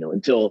make.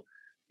 Until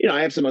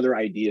I have some other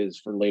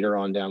ideas for later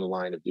on down the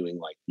line of doing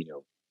like,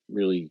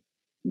 really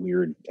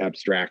weird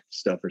abstract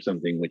stuff or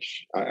something,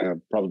 which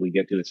I'll probably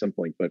get to at some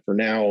point. But for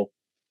now,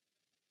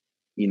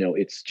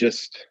 it's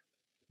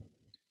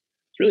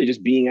really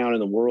just being out in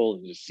the world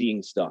and just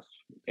seeing stuff.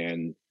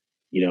 And,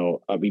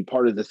 I mean,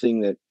 part of the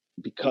thing that,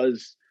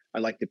 because I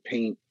like to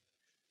paint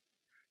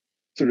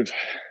sort of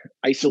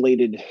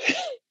isolated,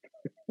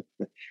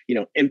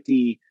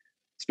 empty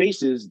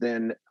spaces,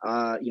 then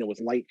with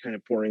light kind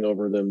of pouring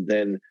over them,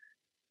 then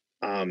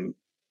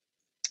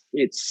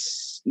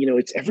it's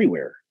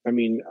everywhere. I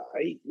mean,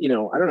 I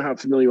don't know how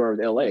familiar you are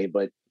with LA,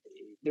 but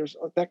there's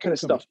that kind of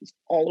stuff is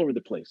all over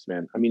the place,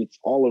 man. I mean, it's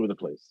all over the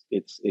place.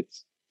 It's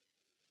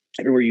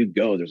everywhere you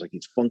go. There's like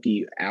these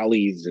funky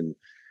alleys and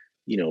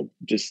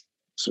just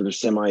sort of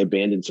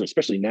semi-abandoned. So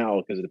especially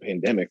now because of the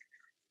pandemic,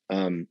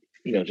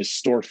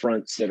 just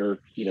storefronts that are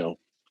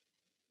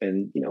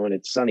and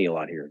it's sunny a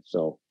lot here,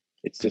 so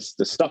it's just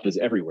the stuff is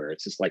everywhere.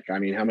 It's just like, I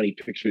mean, how many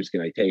pictures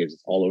can I take?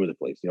 It's all over the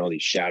place. All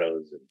these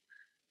shadows and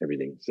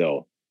everything.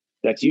 So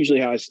that's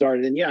usually how I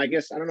started. And yeah, I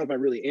guess I don't know if I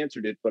really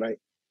answered it, but I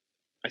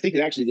think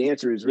that actually the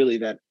answer is really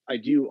that I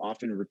do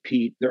often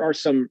repeat. There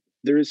is some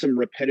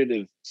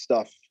repetitive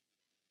stuff,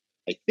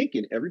 I think,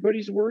 in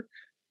everybody's work.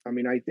 I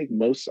mean, I think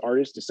most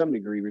artists to some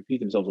degree repeat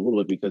themselves a little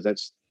bit because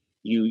that's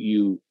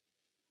I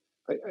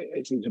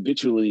think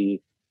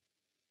habitually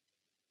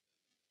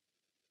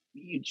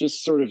you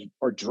just sort of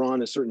are drawn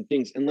to certain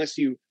things unless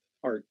you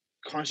are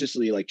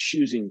consciously like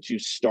choosing to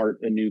start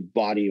a new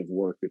body of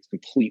work that's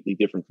completely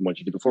different from what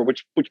you did before,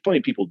 which plenty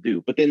of people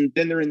do. But then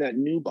they're in that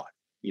new body.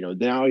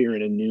 Now you're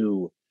in a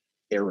new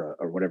era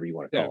or whatever you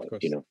want to call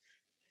it.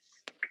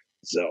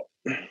 So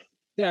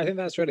yeah, I think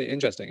that's really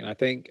interesting. And I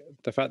think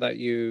the fact that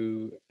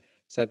you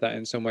said that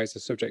in some ways the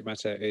subject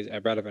matter is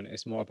irrelevant,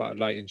 it's more about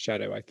light and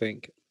shadow. I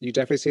think you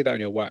definitely see that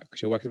in your work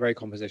because your work is very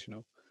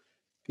compositional.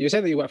 You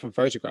said that you work from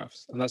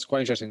photographs, and that's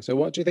quite interesting. So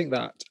what do you think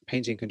that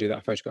painting can do that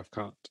a photograph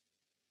can't?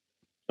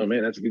 Oh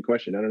man, that's a good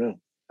question. I don't know.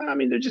 I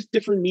mean, they're just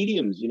different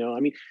mediums, I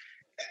mean,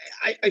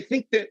 I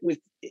think that with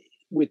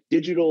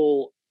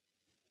digital,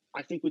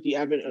 I think with the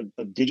advent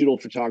of digital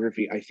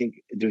photography, I think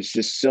there's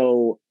just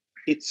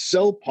it's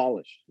so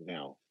polished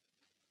now.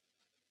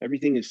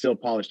 Everything is so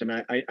polished. I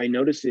mean, I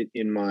notice it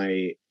in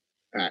my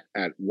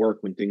at work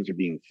when things are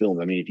being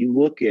filmed. I mean, if you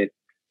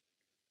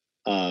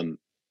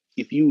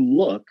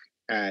look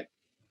at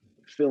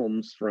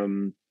films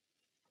from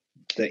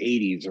the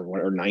 80s or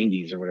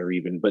 90s or whatever,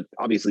 even, but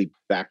obviously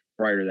back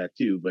prior to that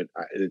too. But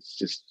it's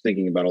just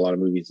thinking about a lot of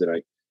movies that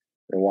I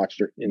watched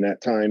in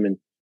that time, and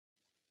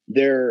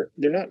they're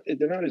not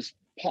as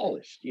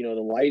polished. The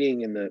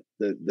lighting and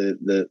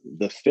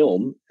the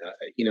film,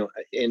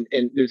 and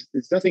there's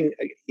nothing,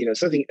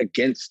 it's nothing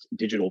against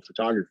digital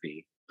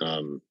photography.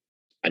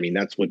 I mean,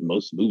 that's what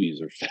most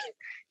movies are.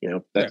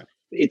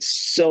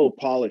 It's so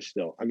polished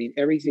though. I mean,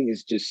 everything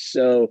is just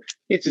so.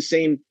 It's the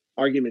same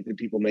argument that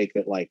people make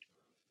that like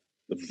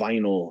the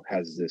vinyl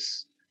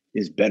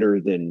is better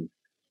than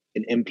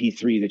an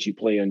MP3 that you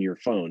play on your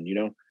phone,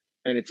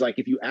 and it's like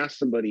if you ask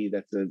somebody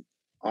that's an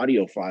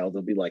audiophile,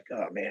 they'll be like,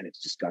 oh man,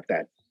 it's just got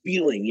that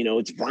feeling,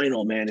 it's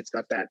vinyl, man, it's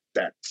got that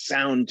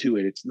sound to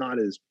it, it's not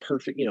as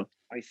perfect.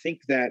 I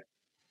think that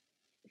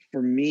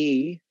for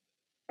me,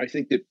 I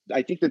think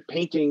that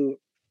painting,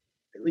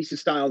 at least the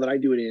style that I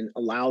do it in,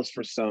 allows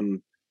for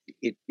some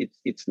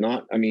it's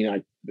not, I mean,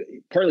 I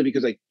partly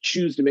because I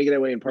choose to make it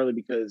that way and partly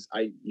because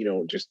I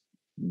just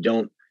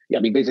don't, I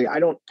mean, basically I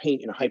don't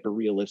paint in a hyper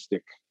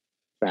realistic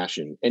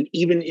fashion. And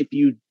even if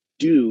you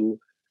do,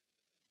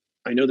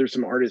 I know there's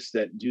some artists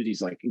that do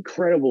these like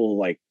incredible,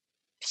 like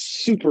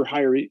super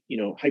high,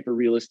 hyper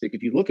realistic,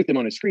 if you look at them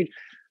on a screen.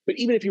 But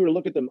even if you were to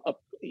look at them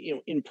up,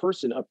 in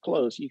person up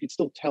close, you could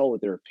still tell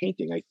what they're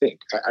painting, I think.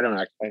 I don't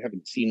know. I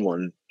haven't seen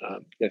one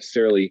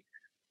necessarily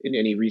in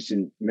any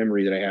recent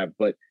memory that I have,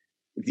 but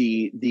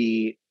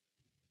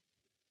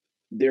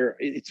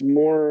it's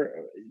more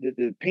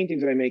the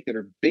paintings that I make that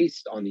are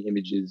based on the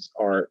images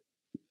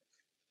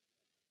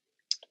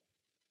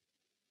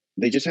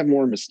they just have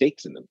more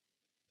mistakes in them.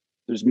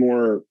 There's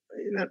more,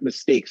 not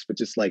mistakes, but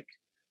just like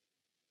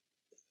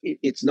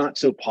it's not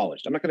so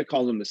polished. I'm not going to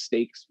call them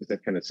mistakes because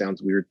that kind of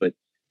sounds weird, but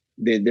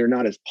they're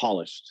not as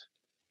polished.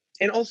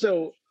 And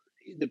also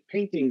the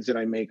paintings that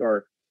I make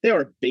are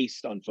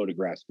based on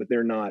photographs, but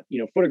they're not,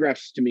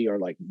 photographs to me are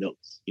like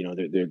notes,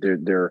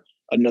 they're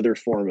another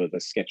form of a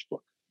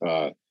sketchbook.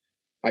 I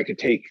could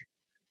take,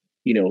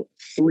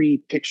 3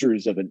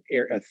 pictures of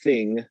a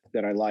thing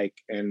that I like,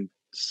 and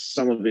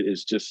some of it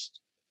is just,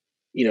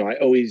 I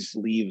always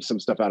leave some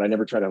stuff out. I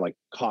never try to like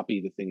copy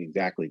the thing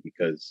exactly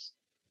because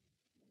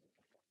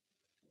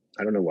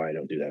I don't know why I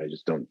don't do that. I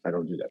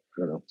don't do that. I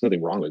don't know. There's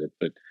nothing wrong with it,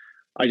 but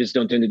I just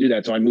don't tend to do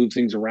that. So I move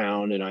things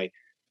around and I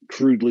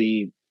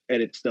crudely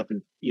edit stuff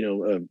in,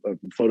 a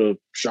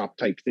Photoshop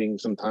type thing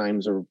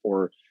sometimes,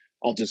 or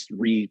I'll just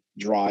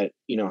redraw it,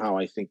 how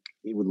I think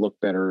it would look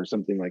better or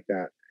something like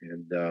that.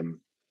 And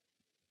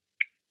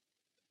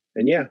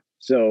yeah,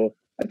 so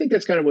I think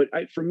that's kind of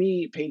for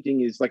me,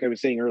 painting is, like I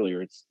was saying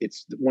earlier,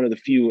 it's one of the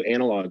few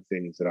analog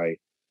things that I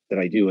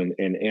do. And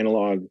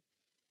analog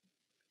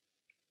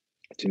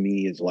to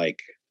me is like,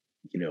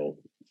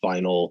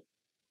 vinyl,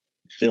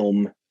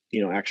 film,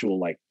 actual,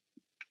 like,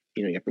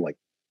 you have to like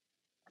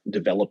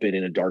develop it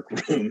in a dark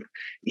room,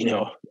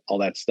 all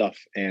that stuff.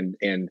 And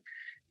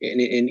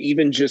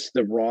even just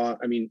the raw,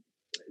 I mean,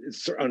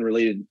 it's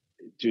unrelated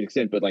to an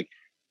extent, but like,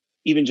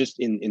 even just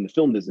in the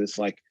film business,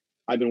 like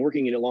I've been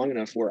working in it long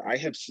enough where I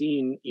have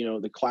seen,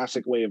 the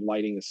classic way of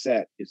lighting a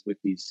set is with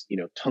these,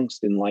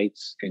 tungsten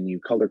lights, and you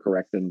color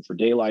correct them for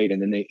daylight.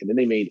 And then they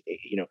made,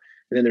 and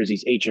then there's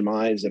these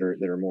HMIs that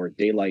are more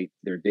daylight,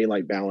 they're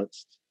daylight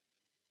balanced.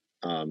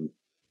 And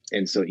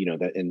so,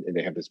 that, and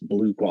they have this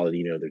blue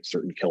quality, there's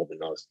certain Kelvin,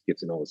 all this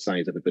gets in all the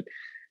science of it. But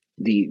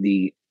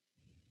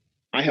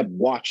I have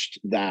watched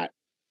that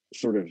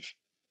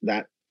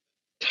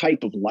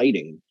type of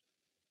lighting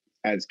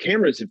as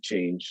cameras have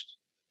changed.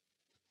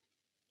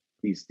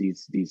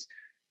 These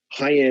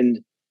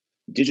high-end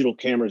digital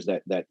cameras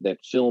that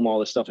film all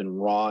this stuff in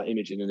raw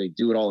image, and then they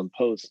do it all in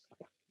post.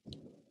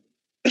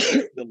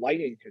 The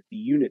lighting, the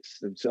units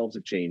themselves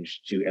have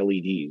changed to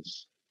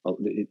LEDs.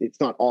 It's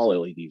not all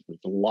LEDs, but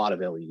it's a lot of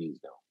LEDs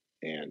now,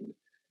 and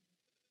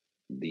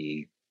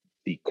the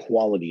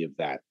quality of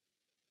that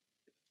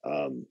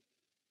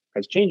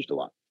has changed a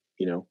lot,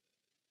 and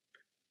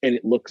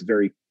it looks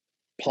very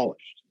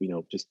polished.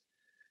 Just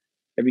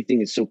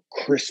everything is so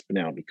crisp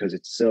now because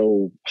it's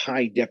so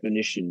high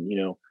definition.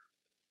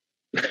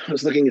 I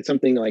was looking at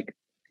something like,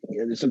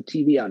 there's some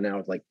TV out now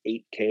with like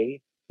 8K.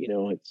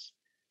 It's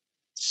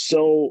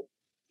so,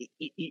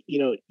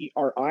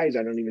 our eyes,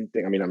 I don't even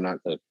think, I'm not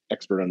an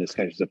expert on this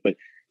kind of stuff, but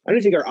I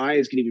don't think our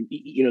eyes can even,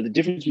 the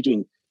difference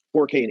between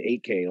 4K and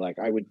 8K, like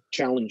I would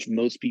challenge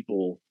most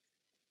people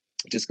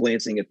just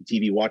glancing at the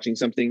TV, watching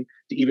something,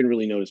 to even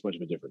really notice much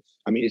of a difference.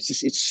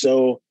 It's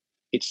so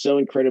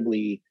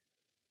incredibly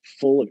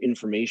full of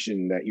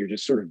information that you're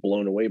just sort of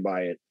blown away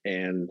by it.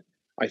 And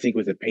I think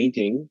with a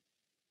painting,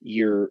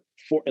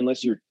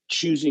 unless you're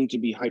choosing to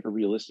be hyper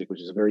realistic,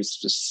 which is a very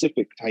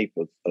specific type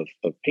of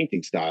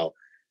painting style,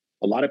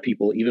 a lot of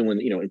people, even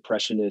when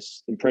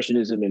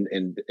impressionism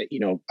and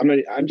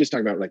I'm just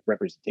talking about like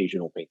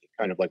representational painting,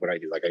 kind of like what I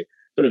do. Like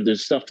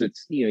there's stuff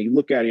that's, you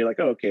look at it, you're like,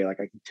 oh, okay, like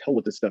I can tell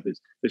what this stuff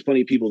is. There's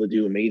plenty of people that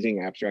do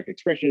amazing abstract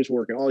expressionist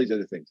work and all these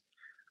other things.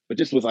 But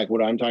just with like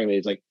what I'm talking about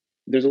is like,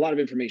 there's a lot of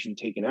information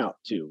taken out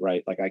too,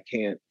 right? Like I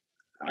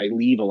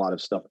leave a lot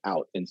of stuff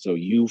out. And so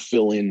you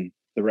fill in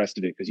the rest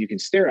of it because you can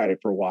stare at it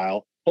for a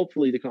while.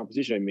 Hopefully the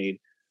composition I made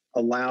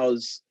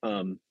allows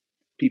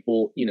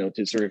people,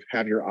 to sort of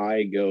have your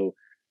eye go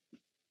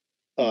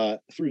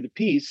through the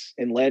piece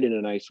and led in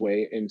a nice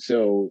way. And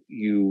so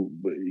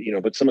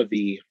but some of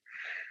the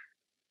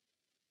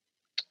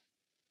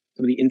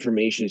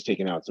information is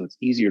taken out. So it's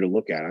easier to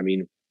look at.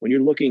 When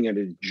you're looking at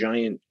a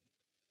giant,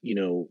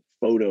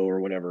 photo or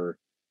whatever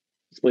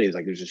display, is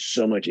like, there's just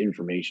so much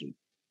information.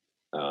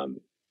 And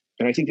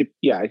I think that,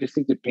 I just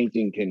think that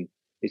painting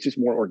it's just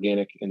more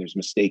organic, and there's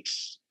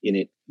mistakes in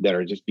it that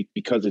are just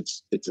because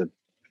it's a, it's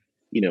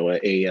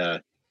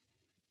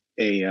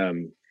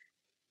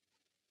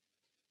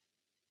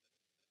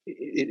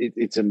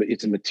a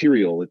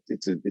material.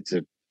 It's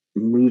a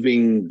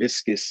moving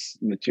viscous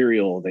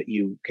material that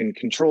you can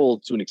control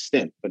to an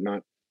extent, but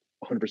not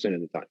 100%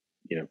 of the time.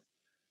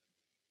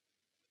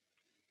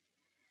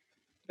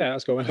 Yeah,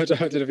 that's cool. I don't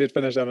know if you'd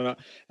finished that or not.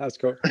 That's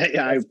cool.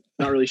 Yeah, I'm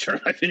not really sure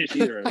if I finished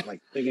either. I was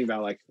like thinking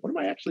about like, what am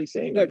I actually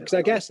saying? No, because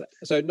I guess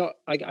so.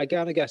 I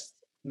kind of guess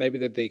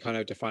maybe the kind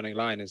of defining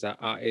line is that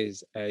art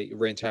is a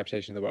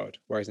reinterpretation of the world,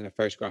 whereas in a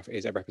photograph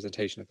is a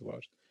representation of the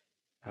world.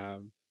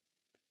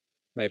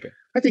 Maybe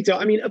I think so.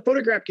 A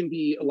photograph can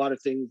be a lot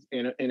of things,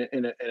 and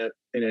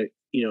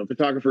a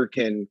photographer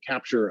can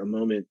capture a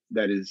moment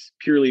that is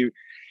purely.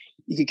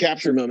 You can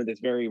capture a moment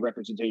that's very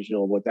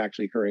representational of what's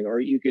actually occurring, or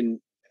you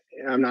can.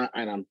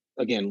 I'm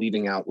again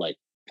leaving out like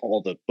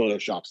all the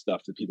Photoshop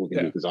stuff that people can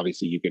do, because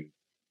obviously you can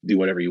do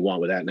whatever you want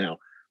with that now.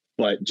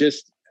 But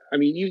just,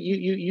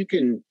 you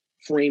can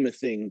frame a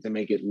thing to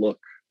make it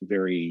look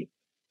very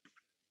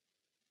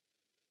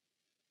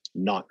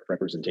not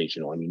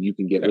representational. You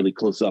can get really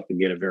close up and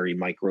get a very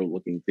micro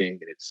looking thing,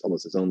 and it's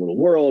almost its own little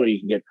world, or you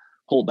can get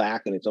pulled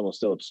back and it's almost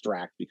so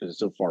abstract because it's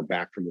so far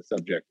back from the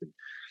subject.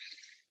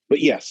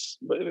 But yes,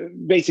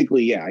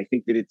 basically, I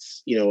think that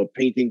it's, a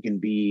painting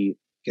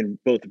can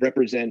both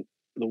represent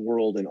the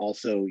world, and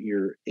also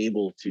you're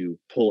able to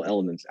pull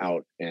elements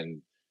out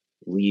and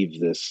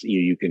leave this.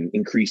 You can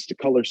increase the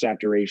color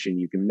saturation.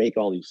 You can make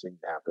all these things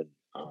happen.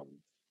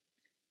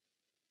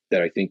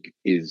 That I think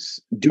is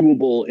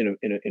doable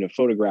in a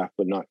photograph,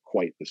 but not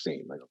quite the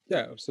same.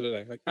 Yeah,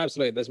 absolutely.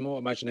 Absolutely. There's more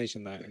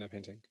imagination there in a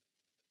painting.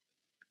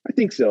 I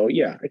think so.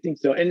 Yeah, I think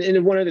so.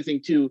 And one other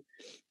thing too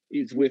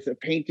is with a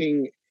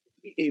painting,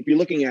 if you're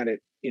looking at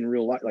it in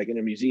real life, like in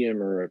a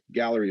museum or a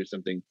gallery or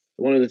something,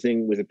 one other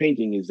thing with a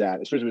painting is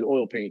that, especially with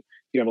oil paint,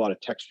 you have a lot of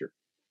texture,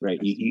 right?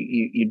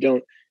 You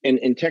don't,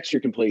 and texture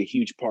can play a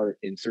huge part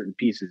in certain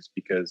pieces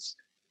because,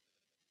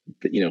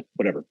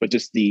 whatever. But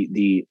just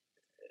I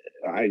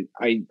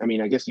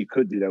guess you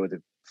could do that with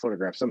a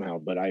photograph somehow,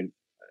 but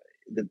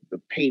the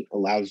paint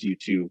allows you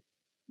to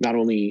not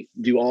only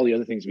do all the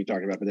other things we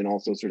talked about, but then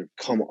also sort of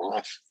come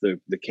off the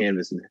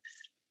canvas,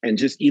 and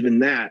just even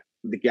that,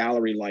 the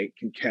gallery light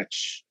can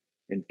catch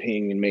and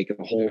ping and make a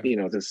whole,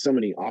 there's so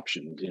many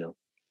options,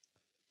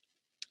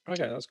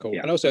 Okay, that's cool.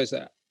 Yeah. And also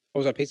a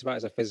piece of art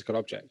is a physical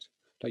object.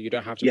 Like, you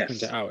don't have to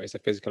print it out. It's a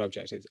physical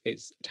object.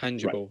 It's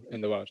tangible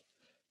in the world.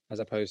 as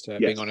opposed to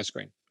being Yes. on a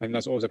screen. I think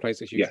that's also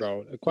plays a huge Yes.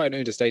 role, quite an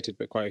understated,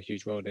 but quite a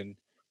huge role in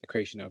the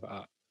creation of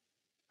art.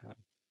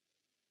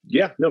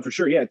 Yeah, no, for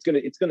sure. Yeah, it's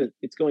going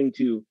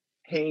to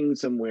hang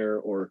somewhere,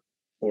 or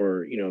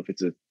if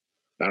it's a,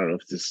 I don't know,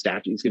 if it's a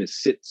statue, it's going to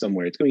sit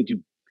somewhere. It's going to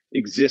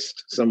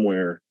exist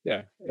somewhere.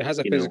 Yeah, it has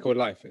a physical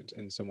life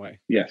in some way.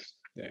 Yes.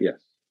 Yeah.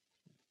 Yes.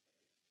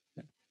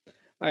 Yeah.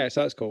 Oh, yeah,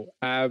 so that's cool.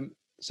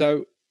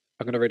 So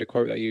I'm going to read a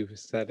quote that you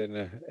said in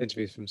an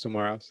interview from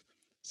somewhere else.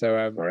 So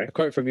All right. a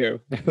quote from you.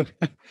 Probably,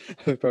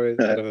 I don't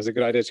know if it's a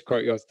good idea to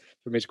quote yours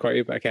for me to quote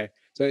you, but okay.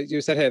 So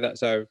you said here that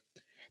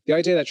the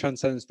idea that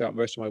transcends throughout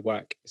most of my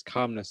work is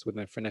calmness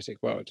within a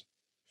frenetic world.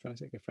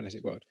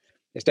 Frenetic world.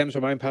 It stems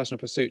from my own personal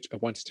pursuit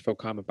of wanting to feel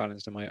calm and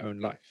balanced in my own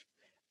life.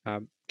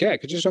 Yeah,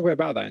 could you just talk a bit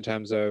about that in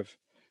terms of,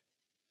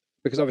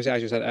 because obviously,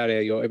 as you said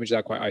earlier, your images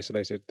are quite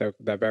isolated.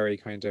 They're very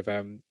kind of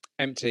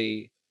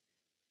empty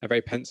and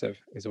very pensive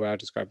is the way I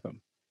describe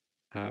them.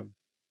 Can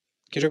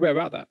you talk a bit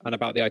about that and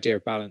about the idea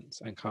of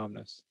balance and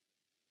calmness?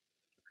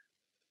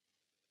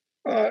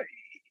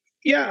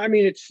 Yeah, I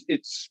mean,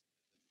 it's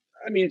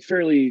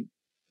fairly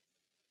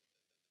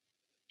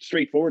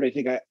straightforward. I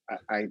think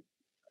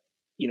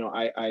you know,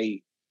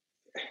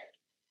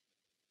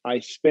 I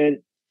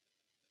spent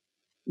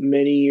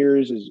many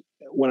years as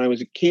when I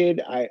was a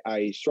kid.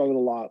 I struggled a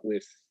lot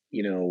with,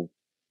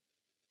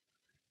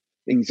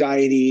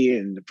 anxiety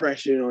and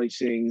depression and all these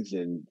things.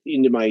 And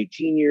into my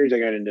teen years, I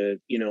got into,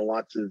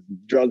 lots of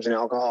drugs and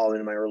alcohol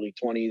in my early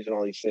 20s and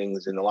all these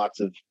things. And lots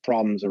of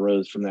problems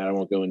arose from that. I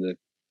won't go into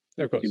Of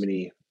too course.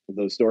 many of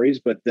those stories,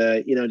 but,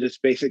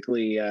 just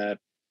basically, it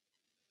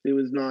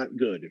was not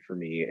good for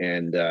me.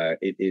 And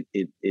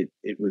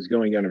it was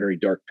going down a very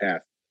dark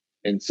path.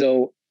 And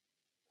so,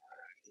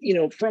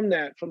 from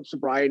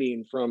sobriety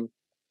and from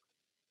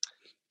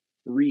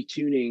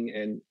retuning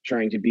and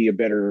trying to be a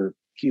better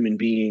human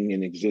being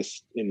and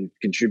exist and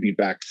contribute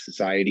back to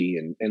society,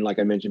 and like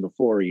I mentioned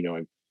before,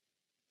 I'm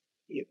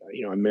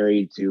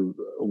married to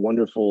a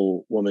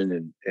wonderful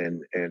woman,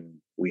 and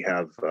we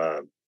have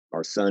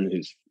our son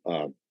who's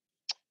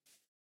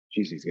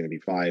he's going to be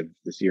 5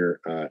 this year,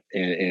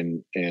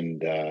 and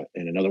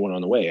another one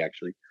on the way,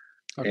 actually.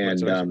 Oh,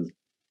 And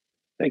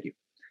thank you.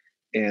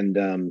 And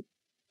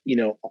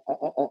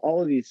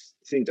all of these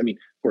things, I mean,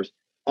 of course,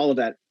 all of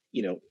that,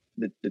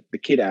 the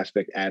kid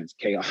aspect adds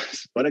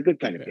chaos, but a good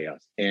kind of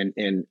chaos. And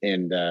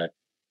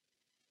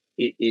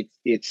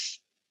it's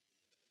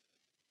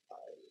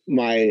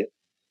my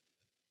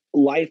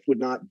life would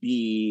not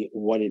be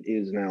what it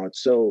is now.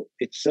 It's so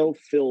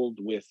filled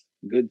with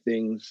good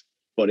things,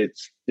 but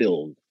it's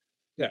filled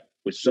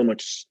with so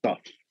much stuff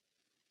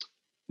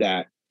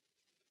that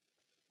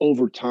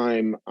over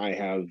time I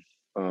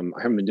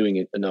haven't been doing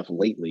it enough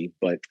lately,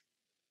 but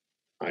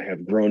I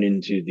have grown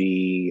into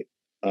the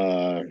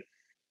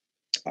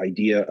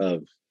idea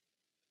of,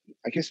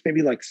 I guess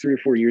maybe like 3 or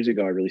 4 years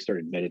ago, I really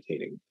started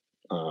meditating.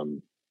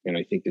 And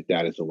I think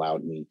that has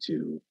allowed me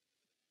to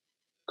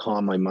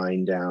calm my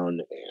mind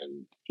down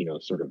and,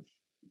 sort of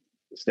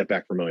step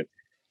back for a moment.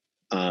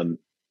 And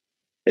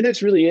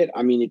that's really it.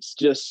 I mean, it's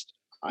just,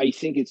 I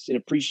think it's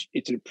an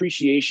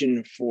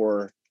appreciation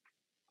for,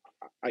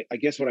 I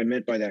guess what I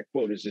meant by that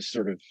quote is this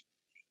sort of,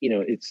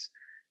 it's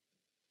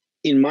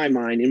in my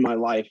mind, in my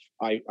life,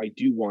 I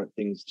do want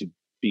things to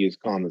be as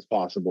calm as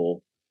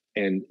possible.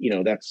 And,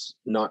 that's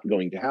not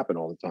going to happen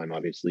all the time,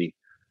 obviously,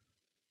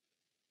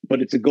 but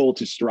it's a goal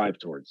to strive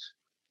towards,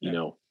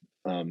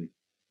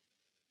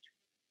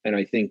 and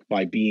I think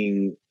by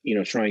being,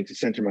 trying to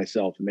center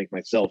myself and make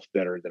myself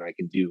better, then I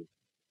can do,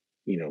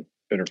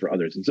 better for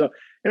others. And so,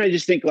 and I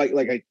just think I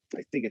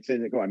think it's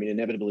in the go. I mean,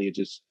 inevitably it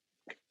just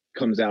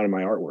comes out in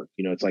my artwork.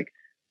 It's like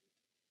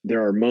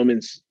there are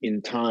moments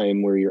in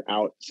time where you're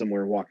out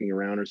somewhere walking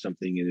around or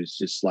something, and it's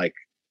just like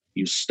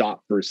you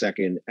stop for a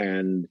second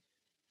and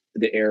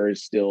the air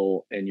is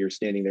still and you're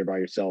standing there by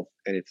yourself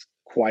and it's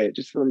quiet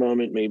just for a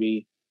moment,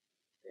 maybe.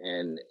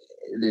 And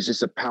there's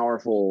just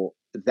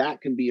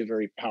that can be a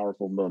very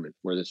powerful moment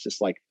where it's just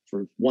like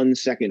for 1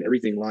 second,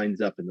 everything lines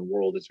up and the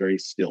world is very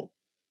still.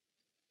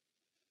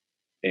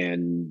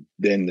 And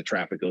then the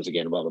traffic goes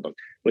again, blah, blah, blah.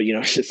 But,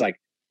 it's just like,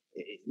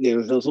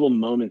 there's those little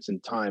moments in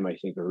time, I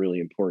think, are really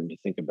important to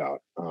think about.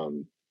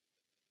 Well,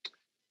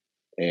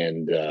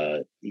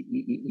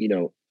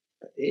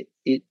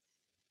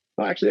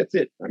 actually, that's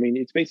it. I mean,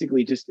 it's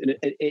basically just,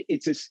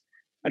 it's just,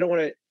 I don't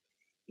want to,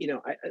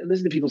 I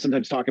listen to people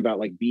sometimes talk about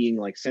like being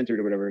like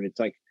centered or whatever. And it's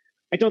like,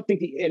 I don't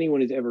think that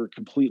anyone is ever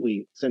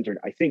completely centered.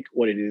 I think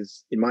what it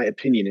is, in my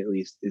opinion, at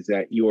least, is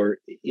that it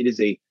is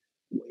a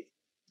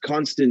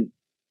constant,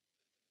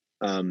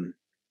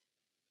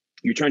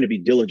 you're trying to be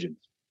diligent,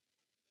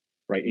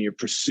 right? In your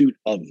pursuit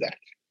of that,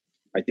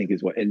 I think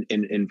is what,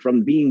 and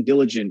from being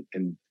diligent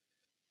and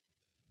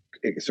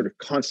sort of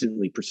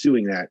constantly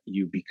pursuing that,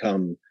 you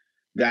become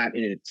that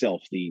in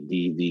itself.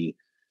 The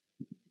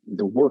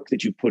work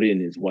that you put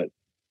in is what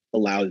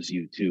allows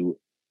you to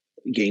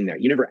gain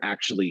that. You never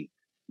actually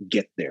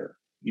get there.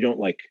 You don't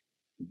like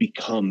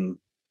become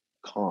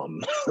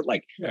calm,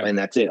 and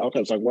that's it. Okay,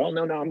 it's like, well,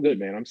 no, I'm good,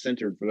 man. I'm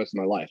centered for the rest of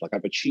my life. Like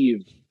I've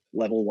achieved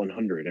level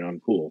 100 and I'm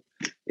cool.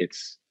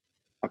 It's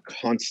a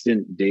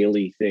constant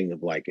daily thing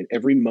of like in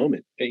every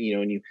moment, and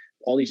you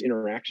all these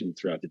interactions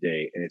throughout the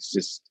day, and it's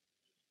just,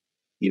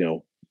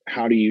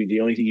 how do you,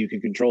 the only thing you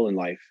can control in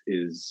life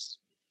is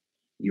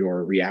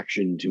your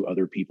reaction to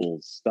other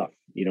people's stuff.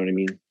 You know what I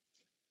mean?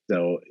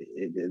 So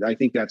I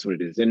think that's what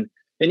it is. And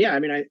yeah, I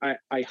mean,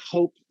 I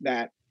hope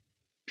that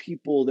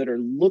people that are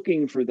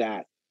looking for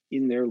that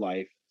in their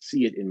life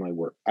see it in my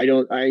work.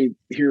 I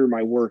hear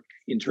my work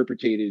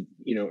interpreted,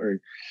 or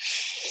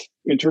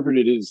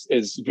interpreted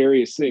as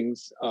various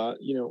things.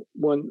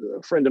 One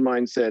friend of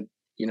mine said,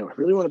 I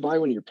really want to buy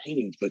one of your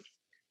paintings, but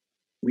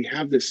we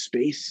have this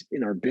space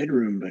in our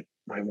bedroom, but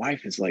my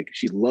wife is like,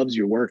 she loves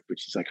your work, but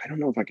she's like, I don't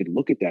know if I could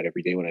look at that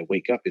every day when I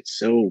wake up. It's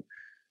so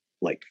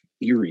like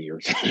eerie or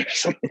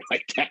something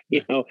like that,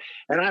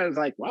 And I was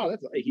like, wow,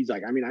 he's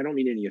like, I mean, I don't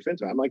mean any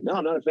offense. I'm like, no,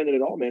 I'm not offended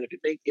at all, man. If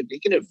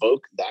it can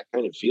evoke that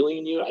kind of feeling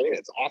in you, I think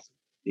that's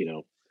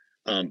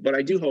awesome, But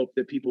I do hope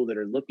that people that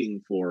are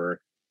looking for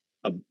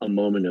a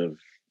moment of,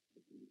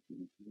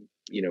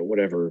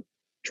 whatever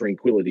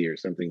tranquility or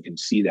something can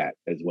see that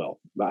as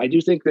well. But I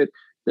do think that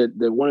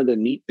the one of the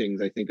neat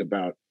things I think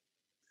about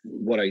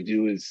what I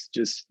do is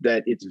just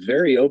that it's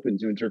very open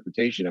to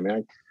interpretation. I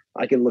mean,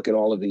 I can look at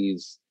all of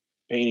these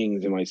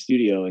paintings in my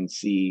studio and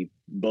see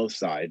both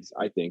sides.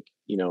 I think,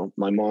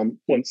 my mom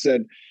once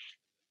said,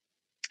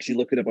 she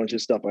looked at a bunch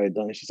of stuff I had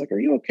done and she's like, are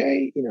you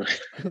okay?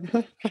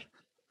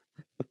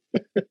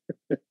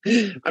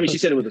 I mean, she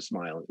said it with a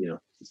smile, to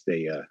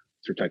stay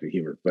her type of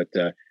humor, but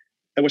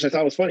which I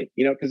thought was funny,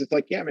 because it's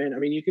like, yeah, man. I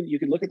mean, you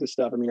can look at this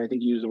stuff. I mean, I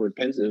think you use the word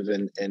pensive,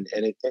 and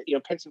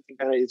it, pensive can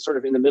kind of, it's sort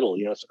of in the middle,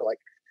 sort of like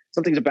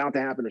something's about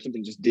to happen or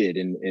something just did,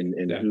 and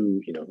yeah.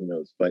 Who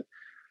knows, but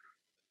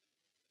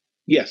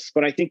yes,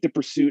 but I think the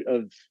pursuit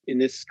of, in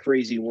this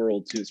crazy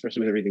world too,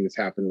 especially with everything that's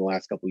happened in the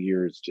last couple of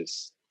years,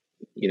 just,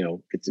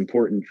 it's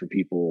important for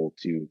people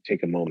to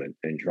take a moment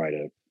and try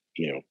to,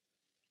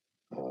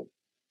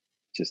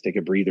 just take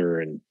a breather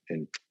and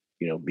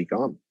be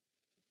calm.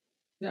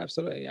 Yeah,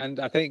 absolutely. And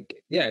I think,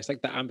 yeah, it's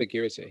like that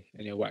ambiguity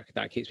in your work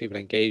that keeps people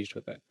engaged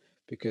with it,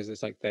 because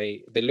it's like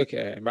they look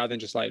at it, and rather than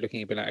just like looking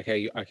and being like,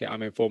 okay,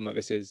 I'm informed that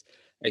this is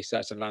a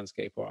certain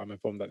landscape, or I'm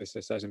informed that this is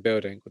a certain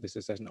building, or this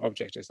is a certain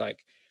object. It's like,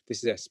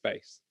 this is a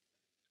space.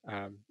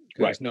 Because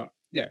right. It's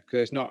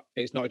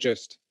not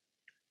just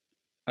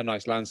a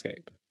nice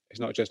landscape.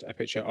 It's not just a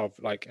picture of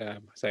like,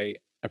 say,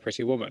 a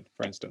pretty woman,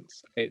 for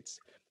instance.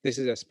 This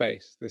is a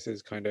space. This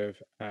is kind of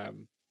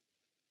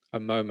a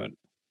moment.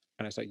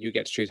 And it's like, you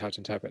get to choose how to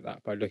interpret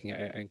that by looking at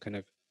it and kind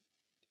of,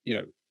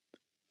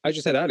 as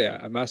you said earlier,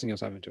 immersing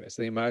yourself into it. It's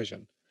the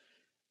immersion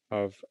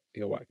of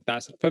your work.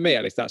 That's, for me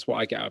at least, that's what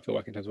I get out of your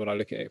work in terms of when I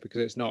look at it,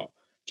 because it's not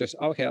just,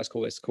 oh, okay, that's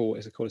cool. It's cool.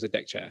 It's cool as a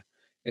deck chair.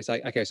 It's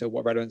like, okay, so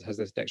what relevance has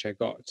this deck chair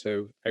got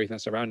to everything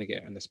that's surrounding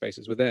it and the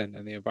spaces within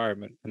and the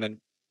environment? And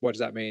then what does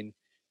that mean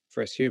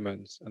for us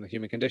humans and the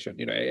human condition?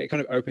 It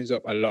kind of opens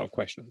up a lot of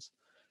questions.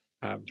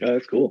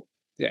 That's cool.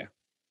 Yeah.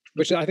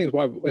 Which I think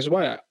is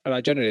why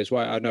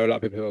I know a lot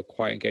of people who are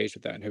quite engaged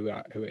with that and who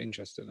are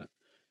interested in it.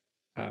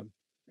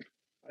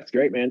 That's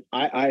great, man.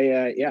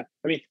 Yeah.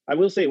 I mean, I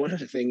will say one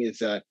other thing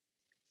is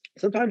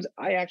sometimes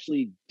I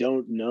actually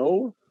don't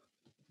know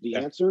the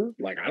answer.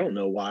 Like, I don't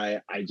know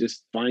why. I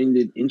just find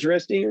it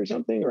interesting or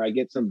something, or I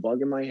get some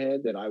bug in my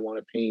head that I want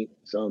to paint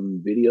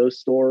some video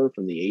store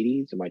from the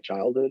 80s of my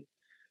childhood,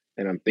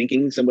 and I'm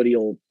thinking somebody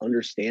will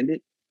understand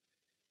it,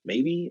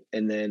 maybe.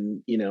 And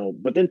then,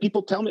 but then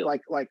people tell me,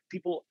 like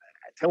people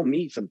tell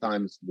me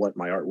sometimes what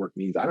my artwork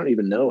means. I don't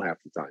even know half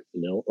the time,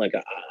 like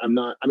I'm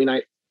not, I mean,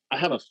 I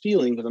have a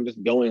feeling because I'm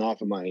just going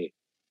off of my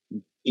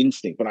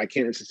instinct, but I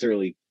can't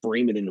necessarily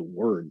frame it into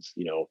words,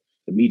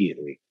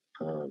 immediately.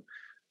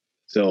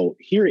 So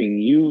hearing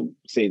you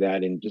say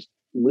that and just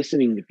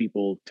listening to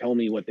people tell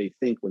me what they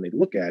think when they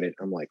look at it,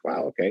 I'm like,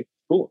 wow, okay,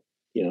 cool.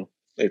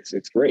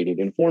 It's great. It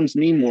informs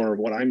me more of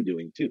what I'm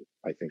doing too,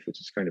 I think, which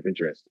is kind of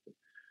interesting.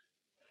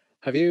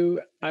 Have you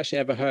actually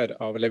ever heard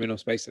of liminal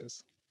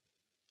spaces?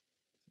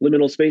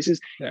 Liminal spaces?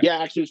 Yeah,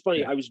 actually, it's funny.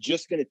 Yeah. I was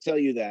just going to tell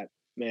you that,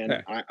 man.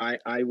 Yeah.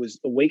 I was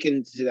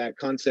awakened to that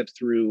concept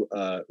through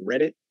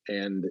Reddit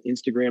and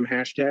Instagram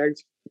hashtags,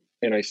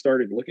 and I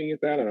started looking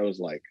at that, and I was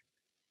like,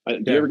 do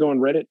you ever go on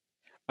Reddit?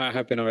 I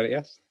have been on Reddit,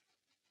 yes.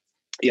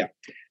 Yeah.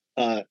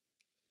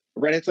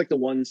 Reddit's like the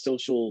one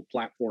social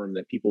platform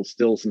that people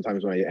still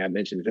sometimes when I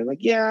mention it, they're like,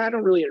 yeah, I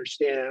don't really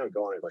understand. I don't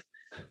go on it. Like,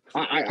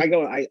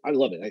 I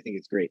love it. I think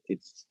it's great.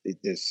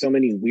 There's so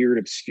many weird,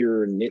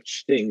 obscure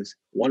niche things.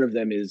 One of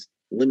them is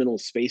liminal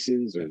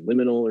spaces or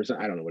liminal or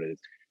something. I don't know what it is,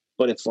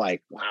 but it's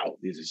like, wow,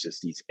 these are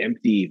just these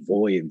empty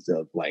voids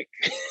of like,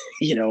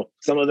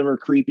 some of them are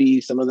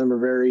creepy, some of them are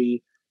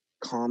very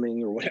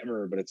calming or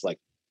whatever, but it's like,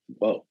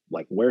 whoa,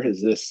 like where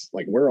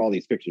are all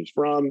these pictures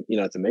from?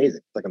 It's amazing.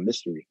 It's like a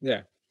mystery.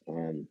 Yeah.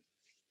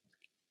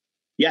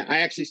 Yeah, I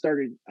actually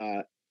started,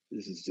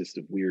 this is just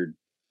a weird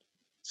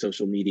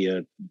social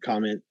media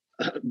comment,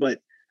 but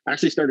I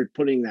actually started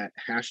putting that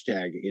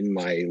hashtag in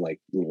my like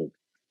little,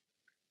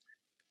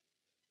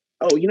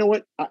 oh, you know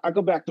what? I'll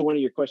go back to one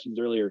of your questions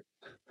earlier.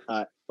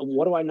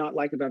 what do I not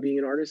like about being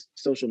an artist?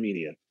 Social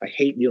media. I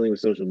hate dealing with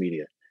social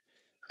media.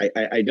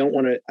 I don't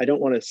want to. I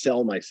don't want to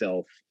sell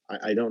myself.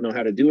 I don't know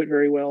how to do it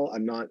very well.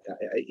 I'm not.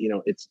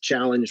 It's a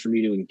challenge for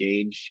me to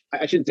engage.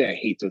 I shouldn't say I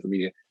hate social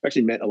media. I've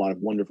actually met a lot of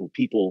wonderful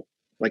people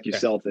like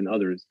yourself and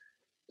others.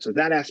 So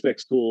that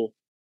aspect's cool.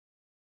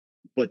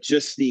 But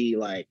just the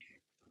like,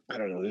 I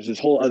don't know. There's this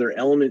whole other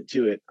element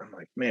to it. I'm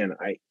like, man,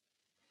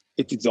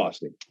 it's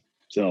exhausting.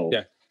 So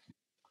Yeah.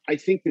 I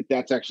think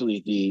that's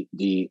actually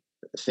the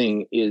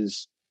thing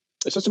is.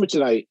 It's not so much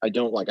that I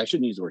don't like. I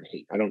shouldn't use the word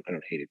hate. I don't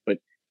hate it, but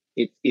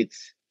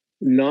it's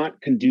not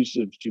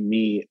conducive to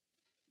me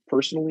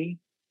personally,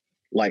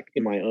 like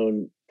in my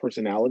own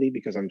personality,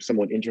 because I'm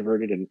somewhat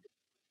introverted. And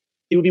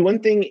it would be one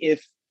thing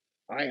if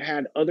I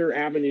had other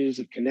avenues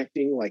of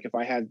connecting, like if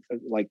I had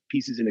like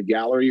pieces in a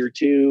gallery or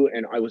two,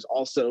 and I was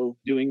also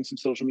doing some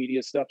social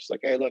media stuff. Just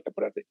like, hey, look, I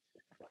put up it.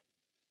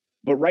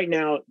 But right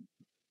now,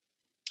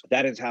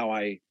 that is how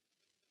I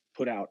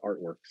put out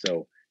artwork.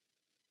 So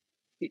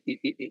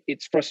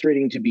it's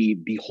frustrating to be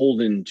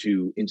beholden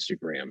to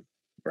Instagram,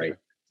 right? Okay.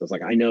 So it's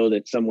like, I know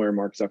that somewhere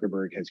Mark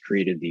Zuckerberg has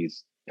created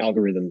these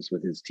algorithms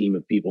with his team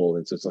of people.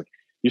 And so it's like,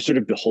 you're sort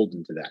of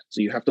beholden to that.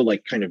 So you have to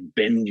like kind of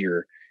bend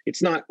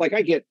it's not like,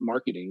 I get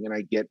marketing and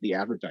I get the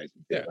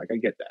advertising thing. Yeah. Like I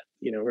get that,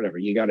 whatever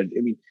you got to,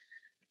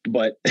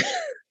 but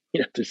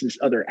there's this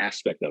other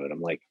aspect of it. I'm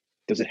like,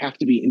 does it have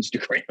to be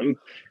Instagram?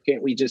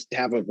 Can't we just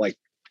have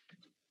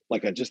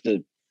just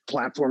a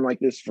platform like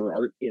this for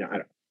art? I don't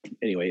know.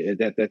 Anyway,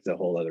 that's a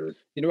whole other.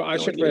 I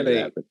should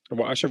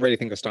really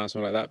think of starting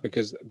something like that,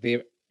 because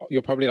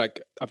you're probably like,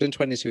 I've done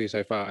 22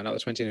 so far, and out of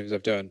the 20 interviews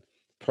I've done,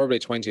 probably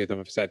 20 of them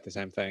have said the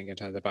same thing in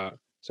terms about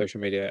social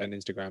media and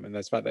Instagram. And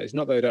the fact that it's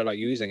not that they don't like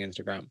using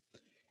Instagram,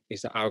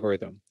 it's the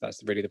algorithm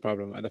that's really the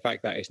problem, and the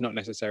fact that it's not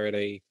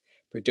necessarily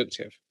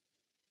productive.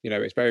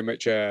 It's very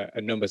much a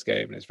numbers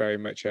game, and it's very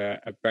much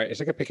it's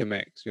like a pick and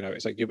mix.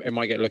 It's like it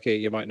might get lucky,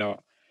 you might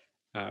not,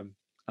 and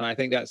I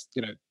think that's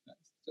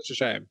such a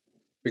shame.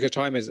 Because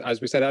time is,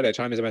 as we said earlier,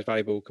 time is the most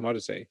valuable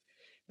commodity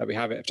that we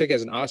have. Particularly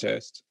as an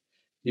artist,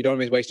 you don't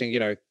be wasting, you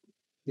don't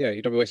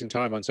be wasting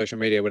time on social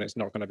media when it's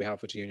not going to be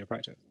helpful to you in your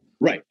practice.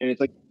 Right, and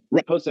it's like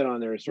post that on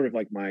there is sort of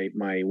like my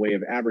way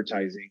of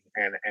advertising,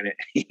 and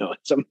it, at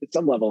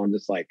some level, I'm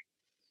just like,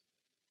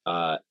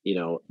 I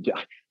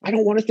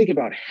don't want to think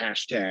about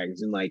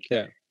hashtags and like,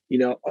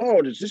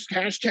 does this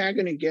hashtag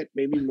gonna get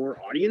maybe more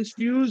audience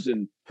views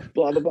and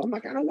blah blah blah. I'm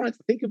like, I don't want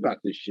to think about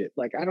this shit.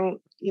 Like, I don't,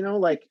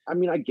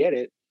 I get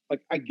it.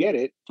 Like, I get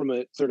it from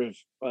a sort of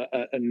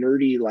a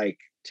nerdy like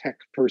tech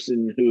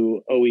person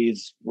who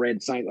always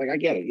read science. Like, I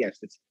get it. Yes,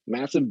 it's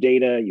massive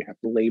data. You have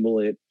to label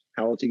it.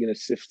 How else are you going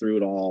to sift through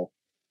it all?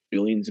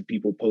 Billions of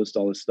people post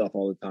all this stuff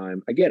all the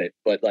time. I get it.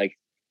 But like,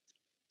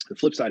 the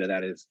flip side of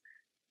that is,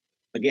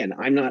 again,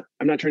 I'm not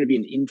trying to be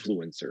an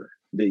influencer.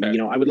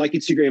 I would like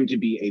Instagram to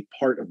be a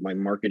part of my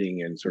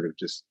marketing and sort of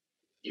just,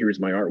 here's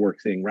my artwork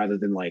thing, rather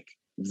than like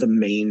the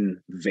main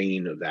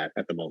vein of that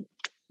at the moment.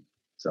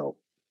 So,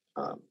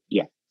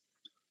 yeah.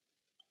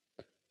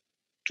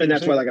 And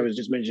that's why, like I was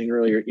just mentioning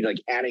earlier, like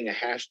adding a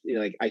hash,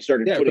 like I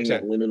started putting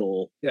that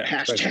liminal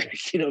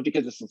hashtags,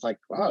 because it's just like,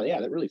 wow,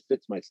 yeah, that really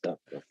fits my stuff.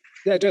 So.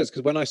 Yeah, it does.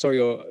 Because when I saw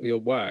your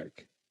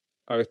work,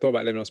 I thought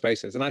about liminal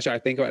spaces. And actually, I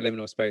think about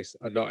liminal space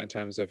a lot in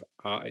terms of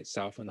art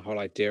itself and the whole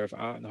idea of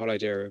art and the whole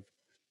idea of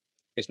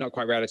it's not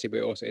quite reality, but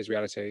it also is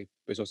reality,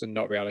 but it's also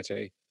not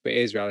reality, but it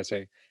is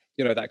reality.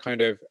 That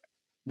kind of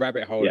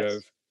rabbit hole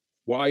of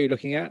what are you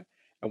looking at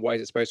and what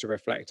is it supposed to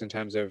reflect in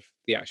terms of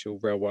the actual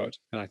real world?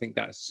 And I think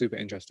that's super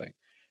interesting.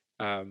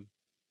 So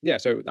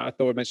I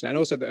thought I'd mention that. And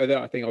also the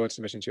other thing I wanted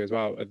to mention to you as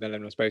well, the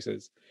liminal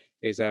spaces,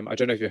 is I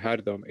don't know if you've heard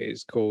of them.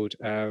 It's called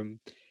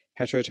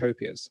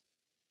heterotopias,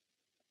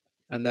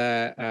 and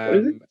they're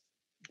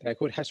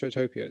called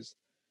heterotopias.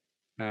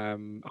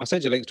 I'll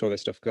send you links to all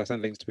this stuff, because I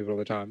send links to people all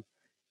the time.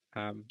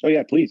 Oh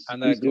yeah, please.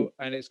 And please do.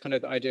 And it's kind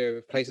of the idea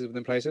of places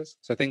within places.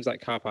 So things like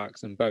car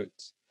parks and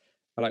boats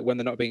are like, when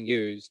they're not being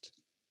used,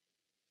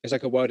 it's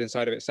like a world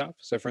inside of itself.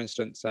 So for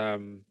instance,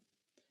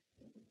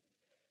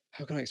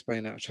 how can I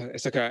explain that?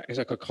 It's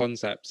like a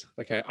concept,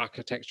 like an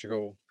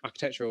architectural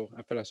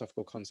and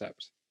philosophical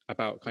concept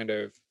about kind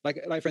of like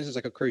for instance,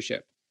 like a cruise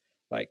ship.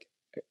 Like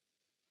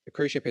a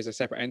cruise ship is a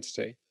separate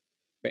entity,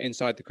 but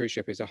inside the cruise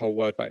ship is a whole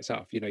world by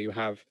itself. You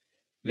have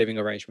living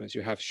arrangements,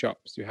 you have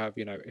shops, you have,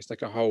 it's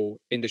like a whole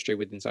industry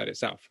within inside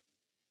itself.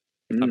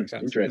 If that makes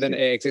sense. And then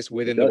it exists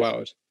within the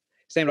world.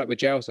 Same like with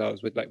jail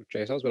cells, with like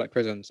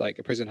prisons. Like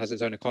a prison has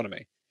its own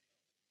economy.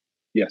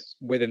 Yes.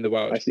 Within the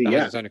world, I see.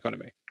 Has its own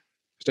economy.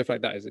 Stuff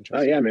like that is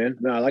interesting. Oh yeah, man.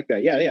 No, I like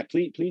that. Yeah.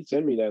 Please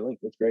send me that link.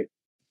 That's great.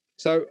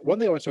 So one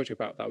thing I want to talk to you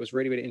about that was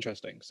really, really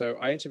interesting. So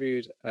I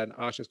interviewed an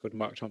artist called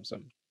Mark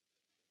Thompson.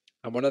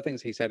 And one of the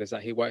things he said is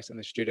that he works in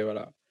the studio a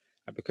lot.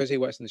 And because he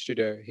works in the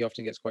studio, he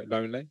often gets quite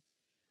lonely.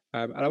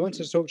 And I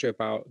wanted to talk to you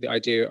about the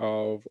idea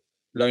of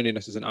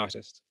loneliness as an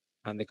artist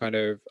and the kind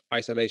of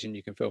isolation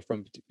you can feel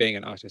from being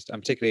an artist,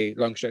 and particularly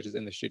long stretches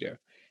in the studio.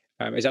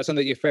 Is that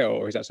something that you feel,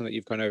 or is that something that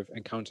you've kind of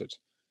encountered?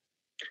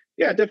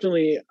 Yeah,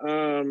 definitely.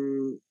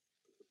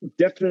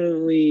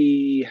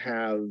 Definitely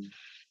have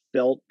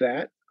felt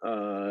that.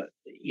 I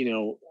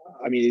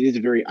mean, it is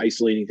a very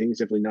isolating thing. It's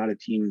definitely not a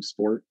team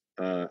sport.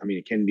 I mean,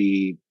 it can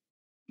be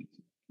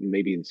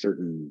maybe in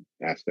certain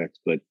aspects,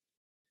 but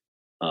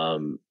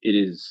it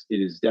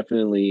is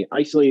definitely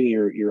isolating.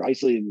 You're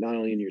isolated not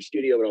only in your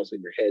studio but also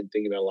in your head,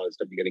 thinking about a lot of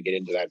stuff. You got to get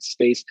into that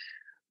space.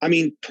 I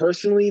mean,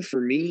 personally,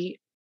 for me,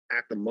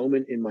 at the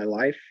moment in my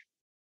life,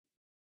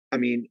 I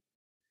mean,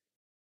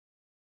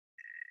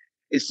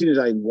 as soon as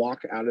I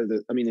walk out of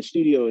the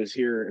studio is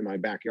here in my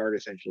backyard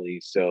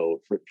essentially.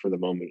 So for the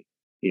moment,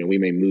 we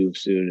may move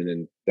soon and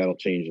then that'll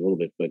change a little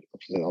bit, but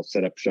I'll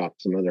set up shop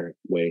some other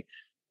way.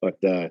 But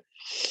as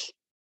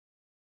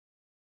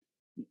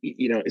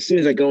soon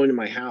as I go into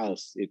my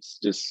house, it's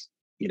just,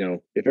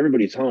 if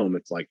everybody's home,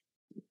 it's like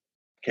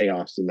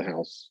chaos in the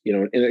house,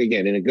 and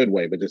again, in a good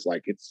way, but just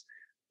like it's,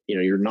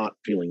 you're not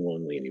feeling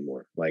lonely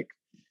anymore. Like,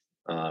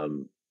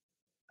 and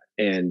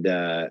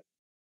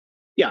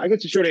yeah, I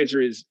guess the short answer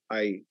is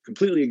I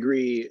completely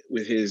agree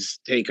with his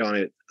take on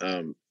it.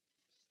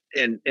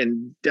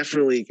 And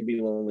definitely it can be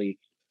lonely.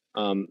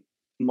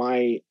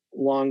 My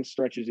long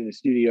stretches in the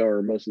studio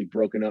are mostly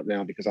broken up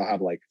now because I'll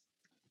have like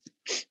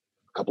a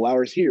couple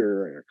hours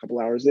here and a couple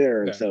hours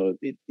there, and so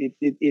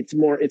it's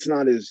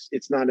not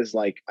as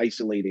like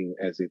isolating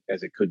as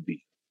it could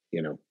be,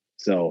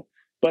 So,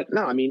 but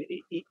no, I mean,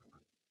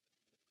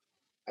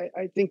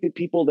 I think that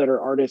people that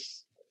are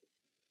artists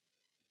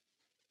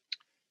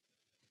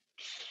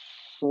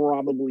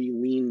probably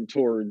lean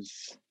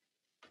towards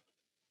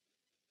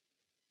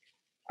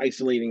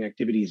isolating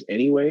activities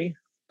anyway.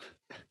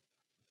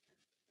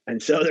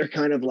 And so they're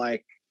kind of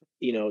like,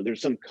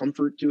 there's some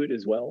comfort to it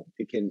as well.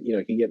 It can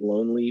get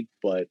lonely,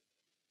 but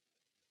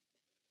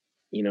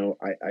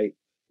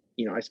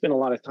I spent a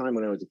lot of time